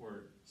positive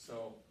word.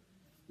 So,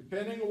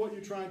 depending on what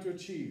you're trying to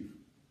achieve,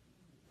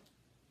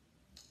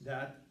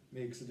 that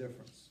makes a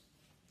difference.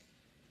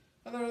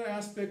 Another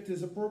aspect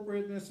is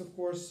appropriateness, of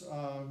course,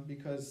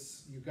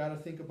 because you've got to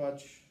think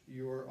about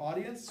your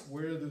audience.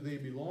 Where do they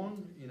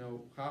belong? You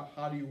know,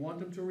 how do you want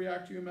them to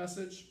react to your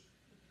message?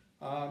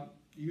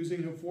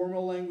 Using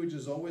informal language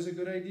is always a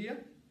good idea,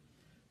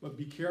 but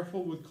be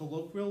careful with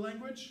colloquial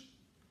language.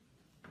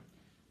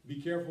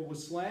 Be careful with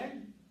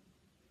slang.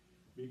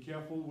 Be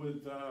careful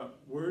with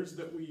words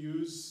that we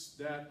use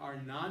that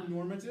are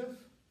non-normative,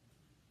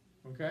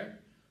 okay?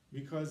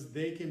 Because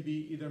they can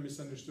be either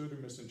misunderstood or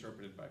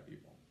misinterpreted by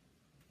people.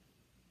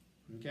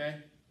 Okay?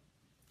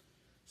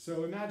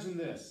 So imagine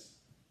this.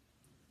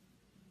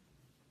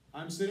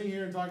 I'm sitting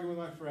here and talking with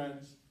my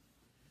friends,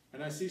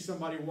 and I see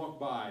somebody walk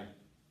by,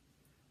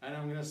 and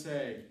I'm going to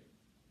say,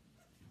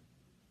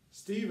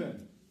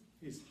 Stephen,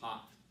 he's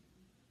hot.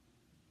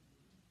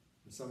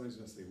 And somebody's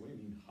going to say, what do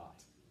you mean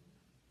hot?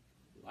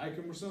 You like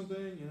him or something,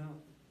 you know?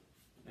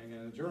 And I'm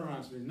going to turn around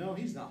and say, no,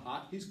 he's not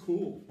hot, he's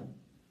cool. What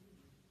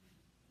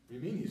do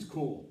you mean he's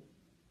cool?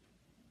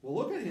 Well,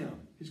 look at him.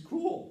 He's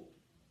cool.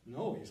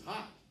 No, he's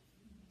hot.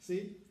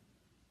 See?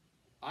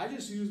 I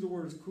just use the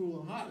words cool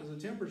and hot as a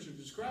temperature to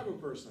describe a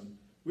person,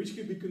 which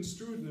can be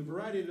construed in a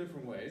variety of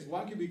different ways.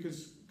 One can be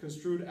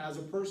construed as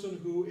a person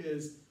who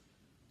is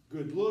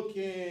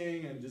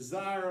good-looking and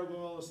desirable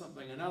or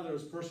something. Another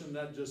is a person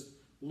that just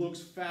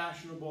looks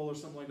fashionable or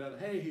something like that.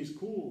 Hey, he's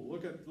cool.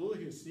 Look at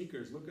his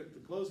sneakers. Look at the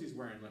clothes he's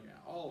wearing. Look,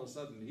 all of a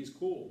sudden, he's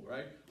cool,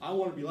 right? I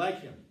want to be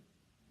like him.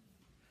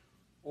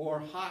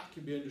 Or hot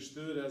can be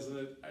understood as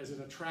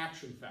an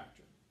attraction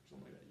factor,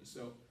 something like that.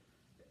 So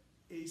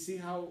you see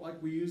how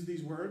we use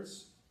these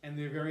words, and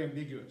they're very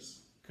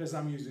ambiguous because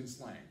I'm using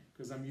slang,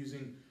 because I'm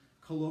using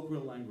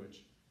colloquial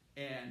language,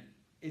 and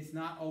it's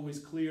not always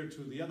clear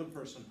to the other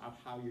person of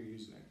how you're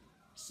using it.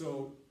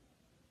 So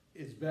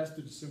it's best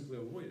to just simply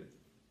avoid it,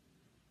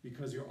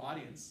 because your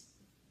audience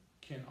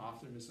can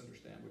often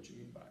misunderstand what you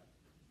mean by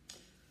it.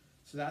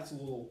 So that's a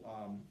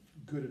little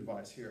good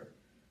advice here.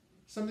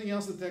 Something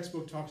else the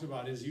textbook talks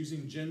about is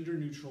using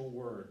gender-neutral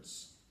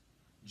words.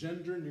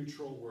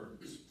 Gender-neutral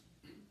words.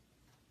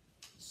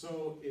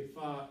 So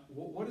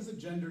what is a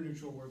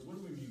gender-neutral words? What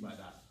do we mean by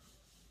that?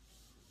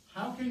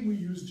 How can we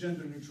use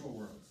gender-neutral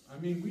words? I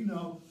mean, we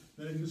know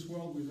that in this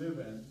world we live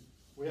in,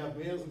 we have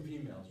males and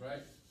females,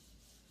 right?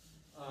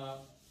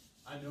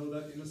 I know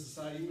that in the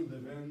society we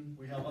live in,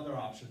 we have other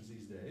options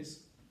these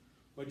days.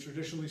 But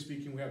traditionally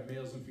speaking, we have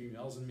males and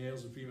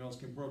females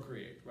can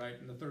procreate, right?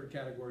 And the third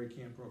category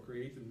can't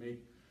procreate and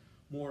make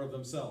more of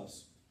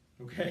themselves,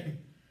 okay?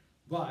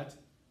 But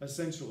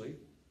essentially,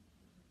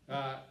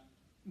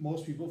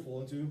 most people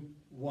fall into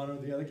one or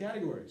the other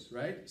categories,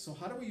 right? So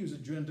how do we use a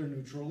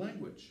gender-neutral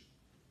language?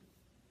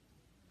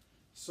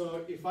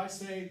 So if I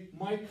say,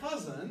 my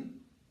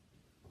cousin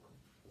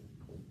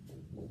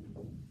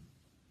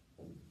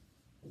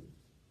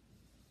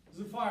is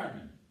a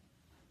fireman,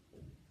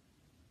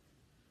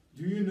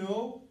 do you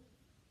know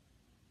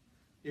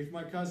if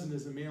my cousin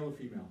is a male or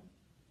female?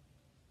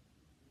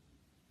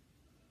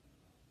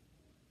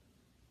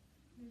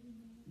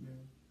 Male.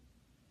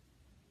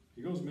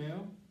 He goes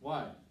male.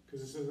 Why?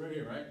 Because it says right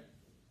here, right?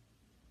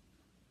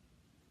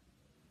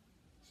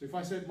 So if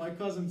I said my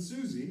cousin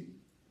Susie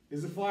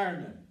is a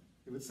fireman,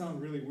 it would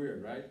sound really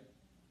weird, right?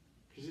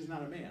 Because she's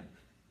not a man,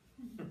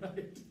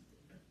 right?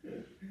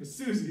 But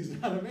Susie's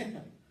not a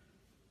man.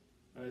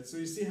 All right, so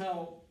you see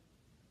how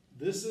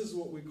this is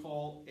what we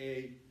call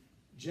a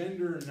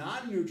gender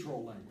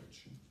non-neutral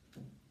language.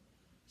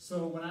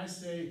 So when I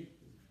say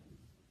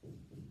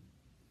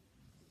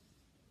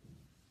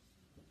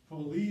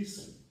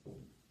police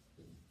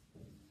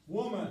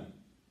woman,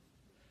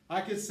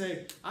 I could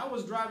say, I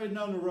was driving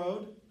down the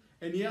road,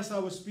 and yes, I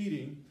was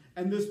speeding,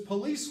 and this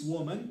police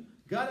woman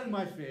got in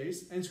my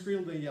face and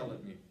squealed and yelled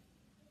at me.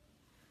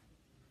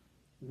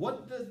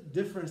 What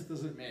difference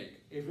does it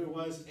make if it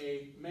was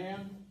a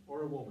man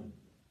or a woman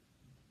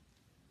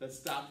that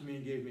stopped me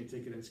and gave me a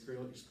ticket and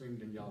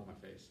screamed and yelled at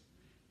my face?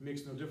 It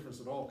makes no difference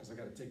at all because I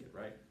got a ticket,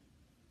 right?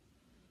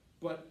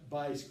 But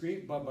by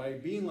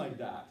being like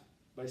that,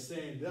 by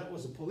saying that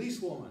was a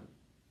policewoman,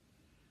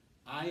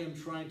 I am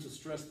trying to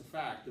stress the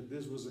fact that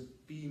this was a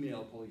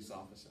female police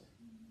officer.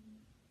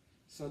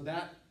 So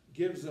that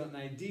gives an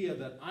idea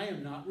that I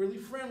am not really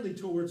friendly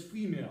towards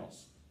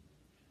females,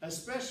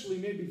 especially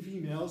maybe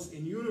females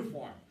in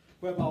uniform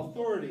who have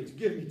authority to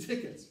give me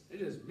tickets. It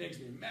just makes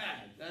me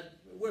mad. That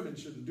women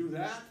shouldn't do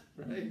that,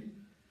 right?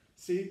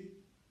 See?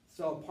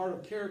 So part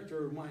of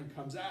character of mine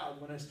comes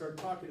out when I start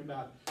talking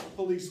about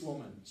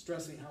policewoman,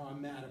 stressing how I'm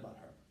mad about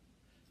her.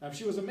 Now, if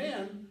she was a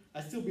man,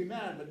 I'd still be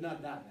mad, but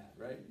not that mad,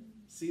 right?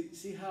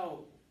 See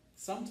how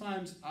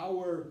sometimes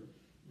our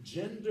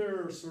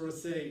gender, sort of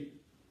say,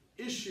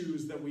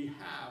 issues that we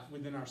have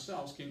within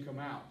ourselves can come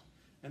out.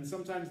 And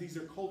sometimes these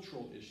are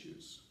cultural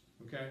issues,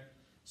 okay?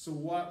 So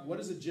what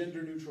is a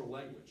gender-neutral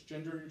language?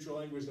 Gender-neutral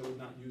language that would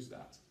not use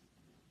that,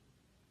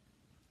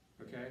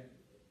 okay?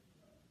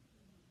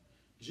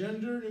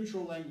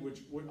 Gender-neutral language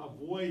would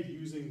avoid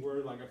using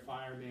words like a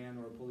fireman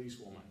or a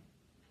policewoman,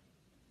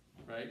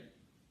 right?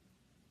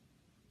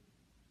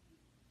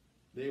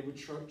 They would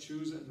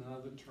choose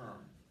another term.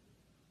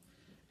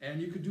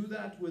 And you could do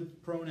that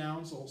with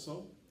pronouns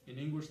also. In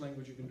English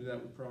language, you can do that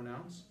with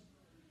pronouns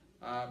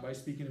by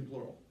speaking in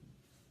plural.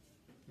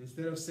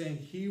 Instead of saying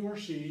he or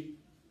she,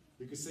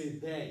 you could say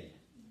they.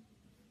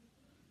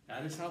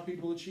 That is how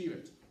people achieve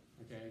it,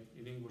 okay,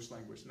 in English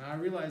language. Now, I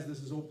realize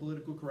this is all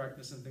political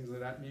correctness and things like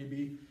that.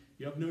 Maybe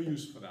you have no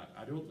use for that.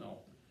 I don't know.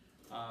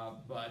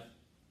 But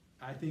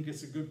I think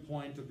it's a good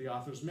point that the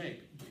authors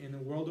make. In the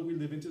world that we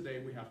live in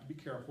today, we have to be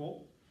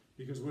careful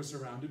because we're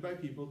surrounded by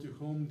people to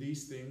whom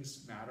these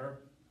things matter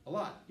a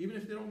lot. Even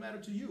if they don't matter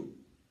to you,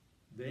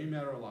 they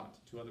matter a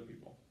lot to other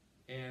people.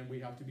 And we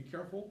have to be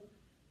careful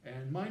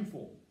and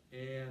mindful.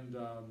 And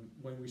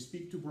when we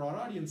speak to broad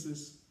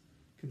audiences,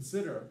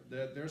 consider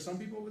that there are some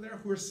people over there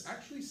who are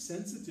actually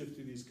sensitive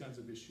to these kinds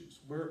of issues,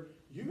 where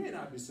you may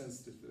not be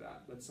sensitive to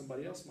that, but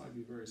somebody else might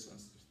be very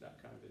sensitive to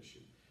that kind of issue.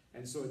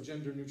 And so a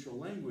gender-neutral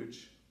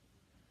language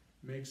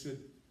makes it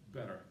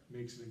better,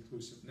 makes it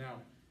inclusive.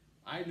 Now,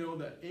 I know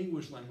that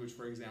English language,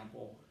 for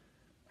example,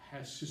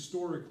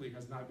 historically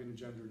has not been a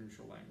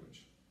gender-neutral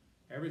language.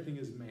 Everything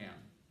is man,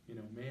 you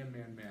know, man,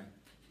 man, man.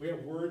 We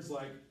have words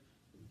like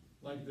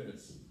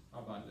this. How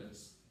about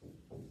this?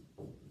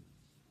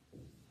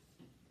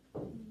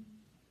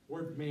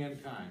 Word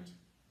mankind.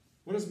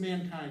 What does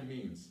mankind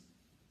means?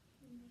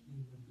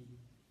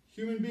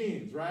 Human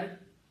beings, right?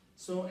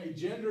 So a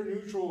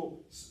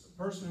gender-neutral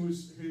person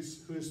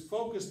who's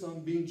focused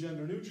on being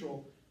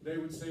gender-neutral, they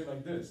would say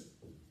like this.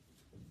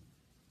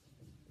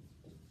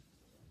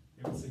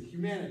 They would say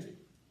humanity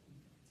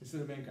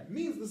instead of mankind. It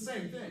means the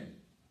same thing.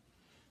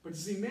 But you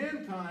see,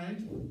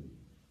 mankind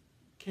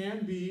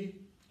can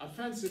be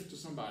offensive to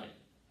somebody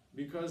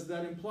because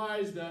that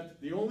implies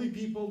that the only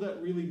people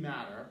that really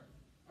matter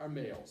are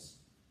males.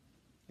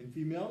 And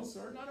females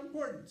are not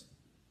important.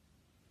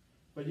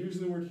 But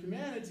using the word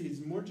humanity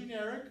is more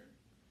generic.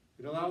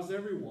 It allows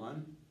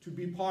everyone to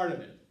be part of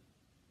it.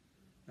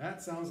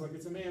 That sounds like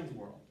it's a man's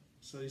world.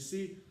 So you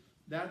see,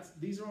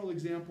 these are all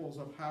examples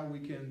of how we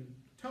can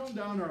tone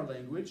down our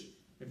language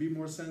and be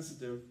more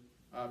sensitive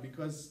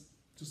because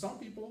to some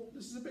people,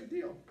 this is a big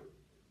deal.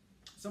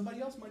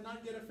 Somebody else might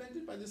not get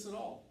offended by this at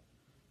all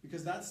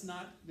because that's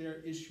not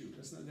their issue.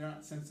 They're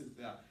not sensitive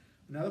to that.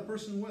 Another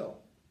person will.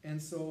 And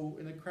so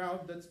in a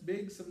crowd that's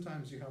big,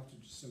 sometimes you have to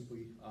just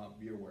simply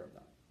be aware of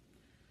that.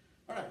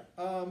 All right,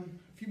 a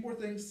few more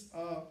things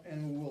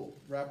and we'll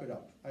wrap it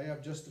up. I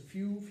have just a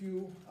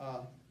few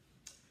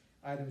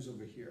items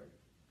over here.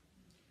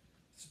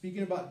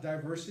 Speaking about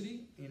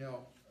diversity, you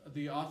know,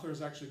 the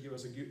authors actually give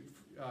us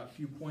a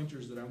few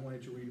pointers that I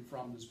wanted to read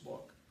from this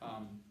book.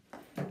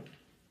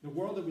 The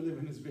world that we live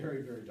in is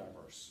very, very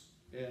diverse.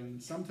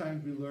 And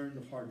sometimes we learn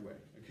the hard way,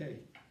 okay?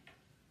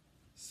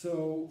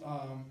 So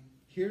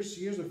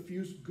here's a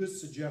few good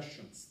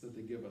suggestions that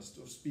they give us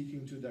of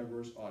speaking to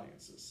diverse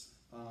audiences.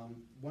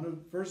 One of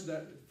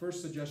the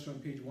first suggestion on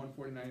page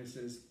 149, it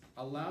says,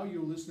 allow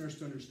your listeners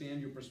to understand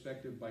your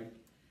perspective by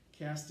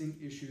casting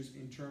issues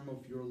in terms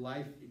of your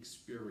life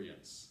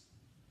experience.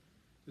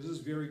 This is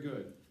very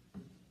good.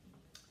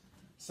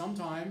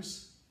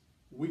 Sometimes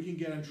we can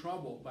get in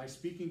trouble by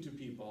speaking to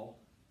people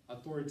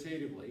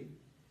authoritatively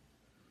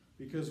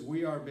because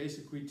we are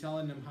basically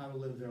telling them how to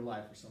live their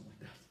life or something like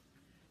that.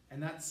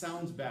 And that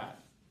sounds bad.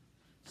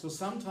 So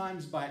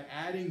sometimes by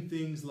adding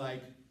things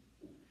like,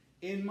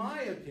 in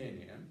my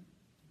opinion,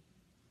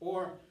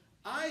 or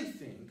I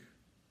think,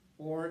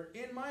 or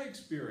in my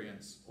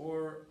experience,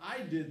 or I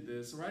did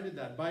this, or I did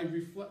that,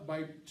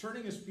 by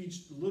turning a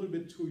speech a little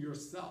bit to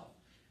yourself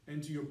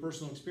and to your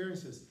personal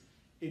experiences,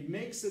 it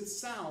makes it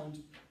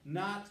sound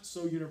not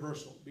so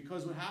universal.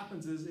 Because what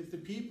happens is if the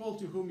people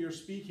to whom you're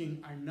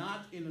speaking are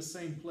not in the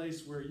same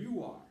place where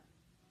you are,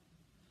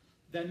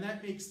 then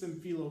that makes them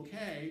feel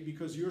okay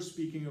because you're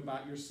speaking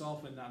about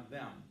yourself and not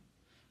them.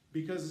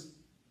 Because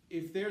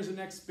if there's an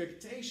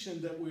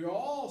expectation that we're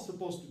all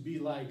supposed to be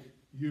like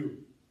you,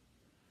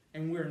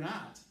 and we're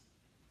not,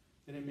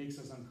 then it makes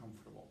us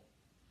uncomfortable.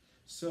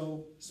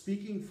 So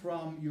speaking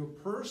from your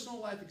personal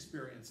life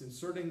experience,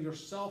 inserting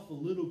yourself a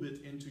little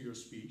bit into your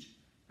speech,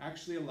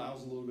 actually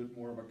allows a little bit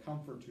more of a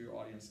comfort to your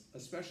audience,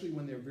 especially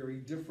when they're very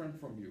different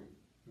from you,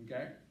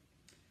 okay?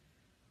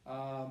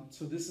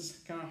 So this is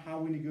kind of how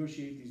we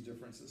negotiate these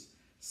differences.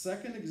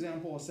 Second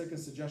example, a second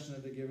suggestion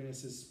that they're giving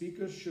is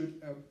speakers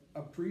should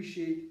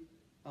appreciate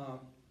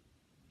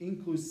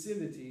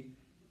inclusivity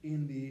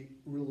in the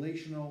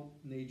relational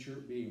nature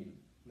being.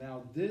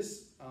 Now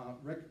this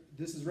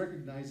is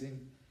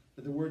recognizing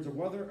that the words of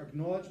other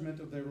acknowledgement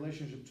of their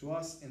relationship to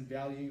us and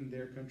valuing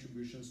their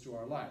contributions to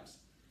our lives.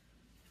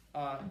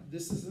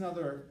 This is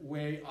another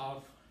way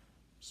of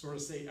sort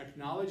of say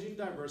acknowledging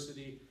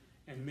diversity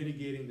and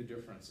mitigating the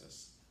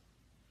differences.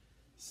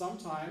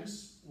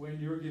 Sometimes when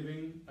you're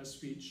giving a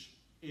speech,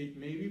 it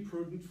may be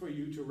prudent for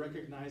you to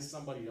recognize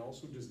somebody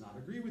else who does not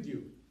agree with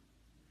you,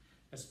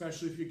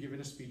 especially if you're giving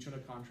a speech on a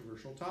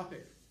controversial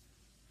topic,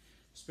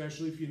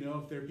 especially if you know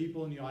if there are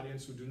people in the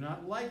audience who do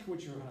not like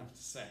what you're going to have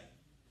to say.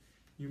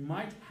 You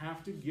might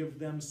have to give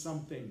them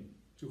something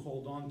to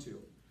hold on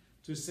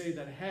to say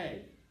that,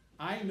 hey,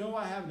 I know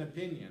I have an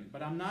opinion,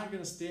 but I'm not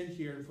going to stand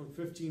here and for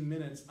 15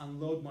 minutes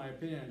unload my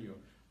opinion on you.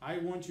 I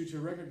want you to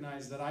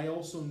recognize that I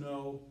also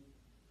know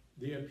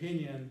the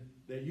opinion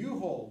that you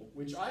hold,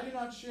 which I do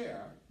not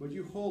share, but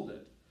you hold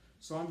it.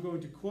 So I'm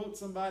going to quote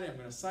somebody, I'm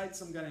going to cite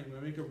some guy, I'm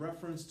going to make a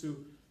reference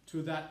to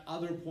that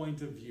other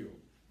point of view,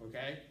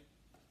 okay?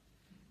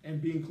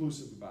 And be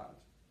inclusive about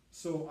it.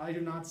 So I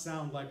do not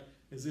sound like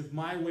as if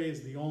my way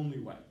is the only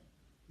way.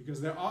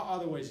 Because there are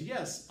other ways.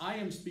 Yes, I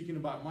am speaking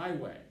about my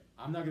way.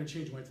 I'm not going to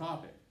change my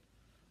topic.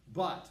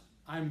 But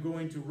I'm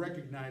going to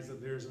recognize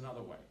that there's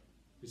another way.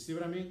 You see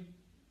what I mean?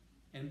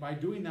 And by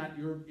doing that,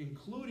 you're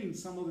including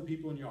some of the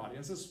people in your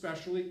audience,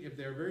 especially if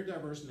they're very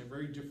diverse and they're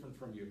very different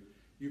from you.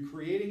 You're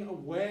creating a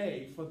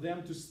way for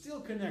them to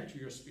still connect to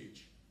your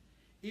speech,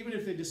 even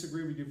if they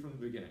disagree with you from the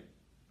beginning.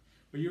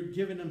 But you're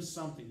giving them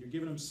something. You're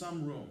giving them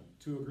some room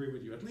to agree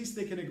with you. At least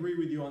they can agree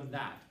with you on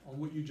that, on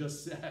what you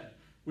just said,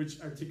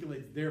 which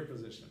articulates their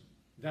position.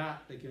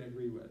 That they can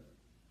agree with.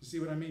 You see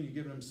what I mean? You're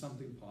giving them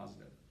something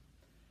positive.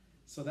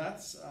 So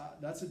that's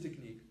a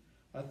technique.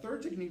 A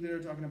third technique that they're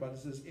talking about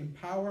is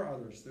empower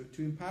others.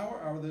 To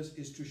empower others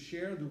is to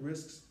share the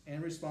risks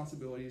and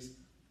responsibilities,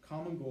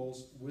 common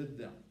goals with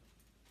them.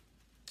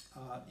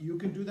 You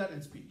can do that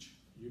in speech.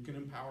 You can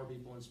empower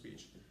people in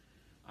speech.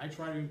 I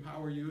try to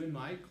empower you in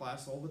my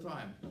class all the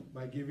time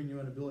by giving you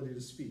an ability to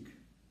speak,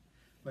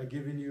 by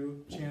giving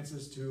you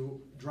chances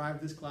to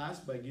drive this class,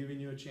 by giving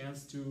you a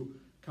chance to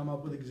come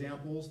up with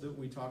examples that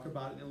we talk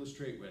about and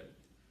illustrate with.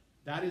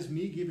 That is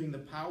me giving the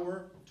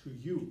power to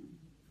you.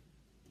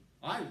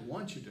 I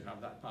want you to have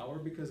that power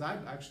because I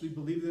actually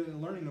believe that in a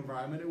learning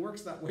environment it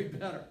works that way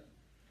better.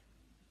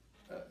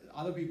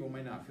 Other people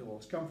may not feel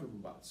as comfortable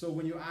about it. So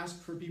when you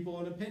ask for people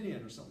an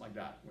opinion or something like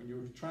that, when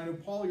you're trying to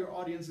poll your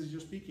audience as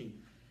you're speaking,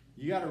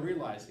 you got to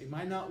realize it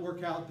might not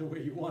work out the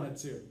way you want it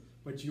to,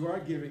 but you are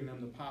giving them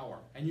the power,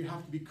 and you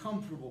have to be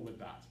comfortable with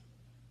that.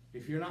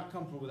 If you're not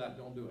comfortable with that,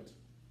 don't do it.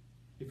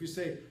 If you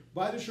say,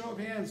 by the show of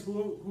hands,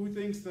 who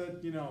thinks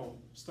that,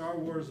 Star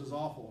Wars is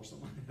awful or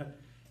something like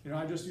that,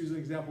 I just use an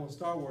example of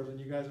Star Wars, and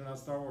you guys are not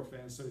Star Wars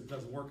fans, so it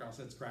doesn't work. I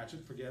said, scratch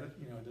it, forget it.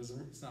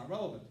 It's not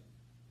relevant.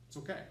 It's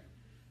okay.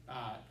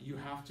 You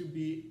have to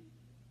be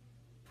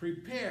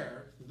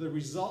prepared. The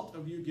result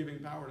of you giving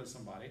power to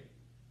somebody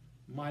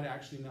might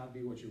actually not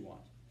be what you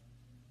want.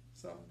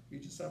 So you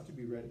just have to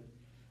be ready.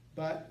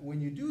 But when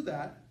you do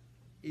that,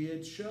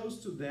 it shows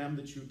to them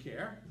that you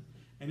care,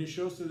 and it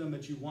shows to them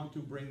that you want to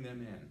bring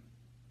them in.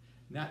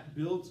 And that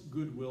builds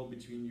goodwill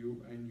between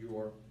you and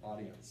your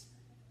audience.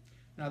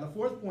 Now, the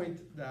fourth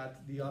point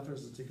that the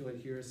authors articulate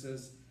here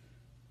says,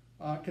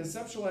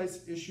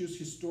 conceptualize issues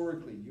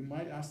historically. You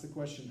might ask the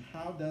question,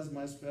 how does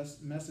my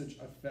message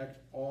affect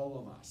all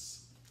of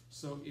us?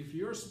 So if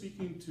you're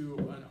speaking to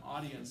an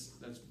audience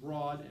that's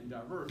broad and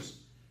diverse,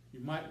 you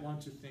might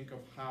want to think of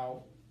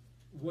how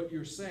what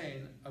you're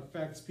saying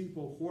affects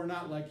people who are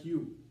not like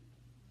you.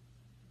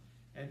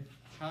 And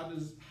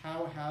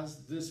how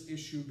has this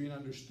issue been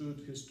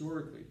understood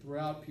historically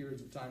throughout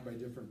periods of time by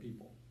different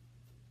people?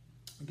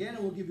 Again,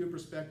 it will give you a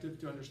perspective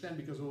to understand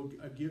because it will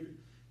give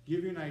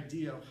you an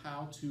idea of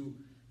how to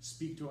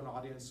speak to an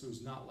audience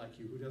who's not like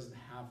you, who doesn't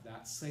have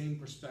that same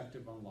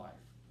perspective on life,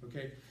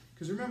 okay?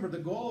 Because remember, the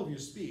goal of your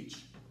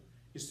speech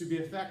is to be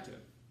effective.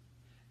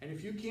 And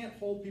if you can't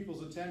hold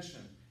people's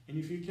attention, and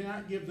if you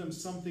cannot give them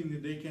something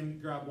that they can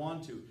grab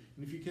onto,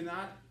 and if you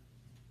cannot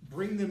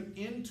bring them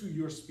into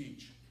your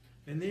speech,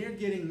 then they are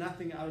getting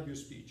nothing out of your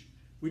speech,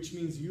 which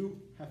means you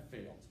have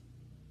failed.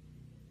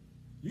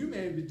 You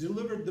may have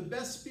delivered the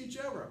best speech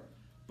ever,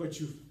 but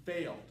you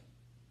failed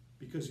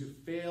because you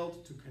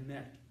failed to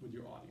connect with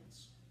your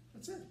audience.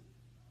 That's it.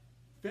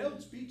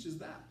 Failed speech is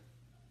that.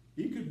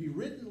 It could be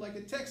written like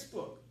a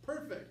textbook,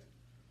 perfect,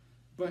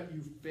 but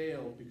you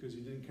failed because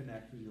you didn't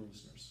connect with your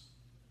listeners.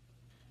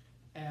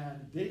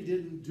 And they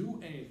didn't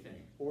do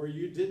anything, or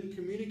you didn't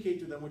communicate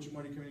to them what you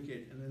wanted to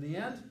communicate. And in the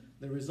end,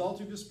 the result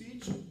of your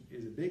speech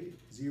is a big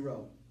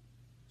 0.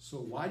 So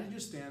why did you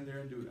stand there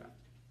and do that?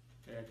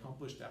 They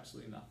accomplished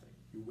absolutely nothing.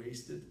 You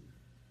wasted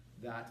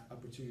that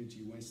opportunity,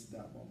 you wasted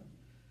that moment.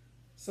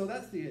 So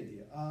that's the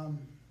idea.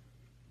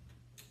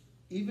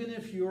 Even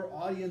if your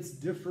audience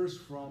differs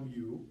from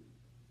you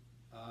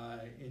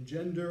in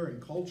gender,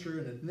 in culture,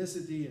 in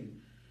ethnicity,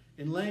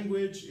 in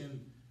language,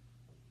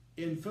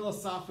 in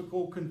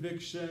philosophical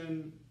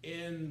conviction,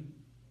 in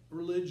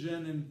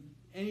religion, and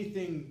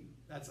anything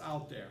that's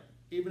out there,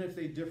 even if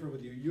they differ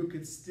with you, you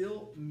could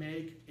still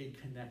make a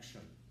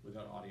connection with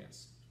that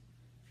audience.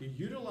 If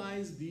you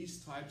utilize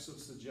these types of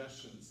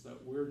suggestions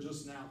that we're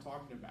just now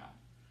talking about,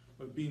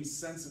 of being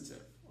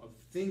sensitive, of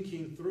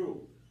thinking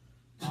through,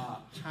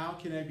 how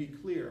can I be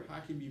clear? How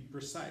can I be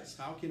precise?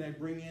 How can I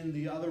bring in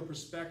the other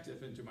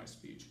perspective into my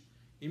speech?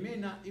 It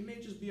may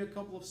just be a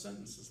couple of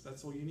sentences,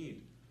 that's all you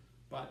need.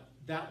 But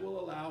that will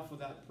allow for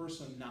that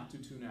person not to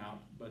tune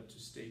out, but to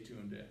stay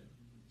tuned in.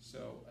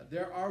 So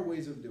there are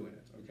ways of doing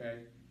it, okay?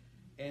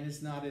 And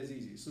it's not as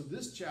easy. So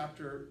this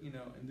chapter, in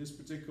this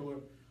particular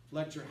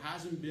lecture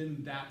hasn't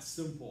been that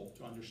simple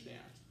to understand,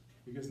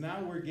 because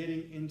now we're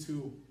getting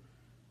into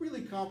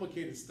really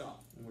complicated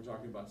stuff when we're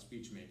talking about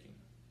speech making.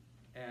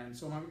 And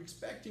so I'm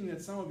expecting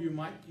that some of you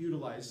might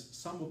utilize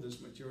some of this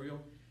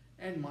material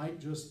and might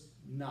just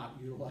not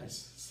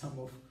utilize some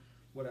of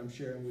what I'm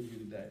sharing with you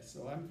today.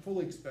 So I'm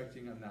fully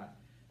expecting on that.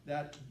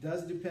 That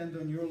does depend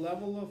on your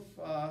level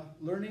of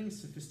learning,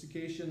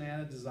 sophistication,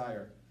 and a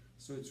desire.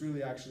 So it's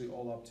really actually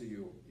all up to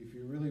you. If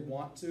you really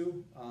want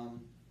to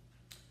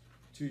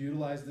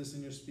utilize this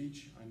in your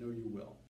speech, I know you will.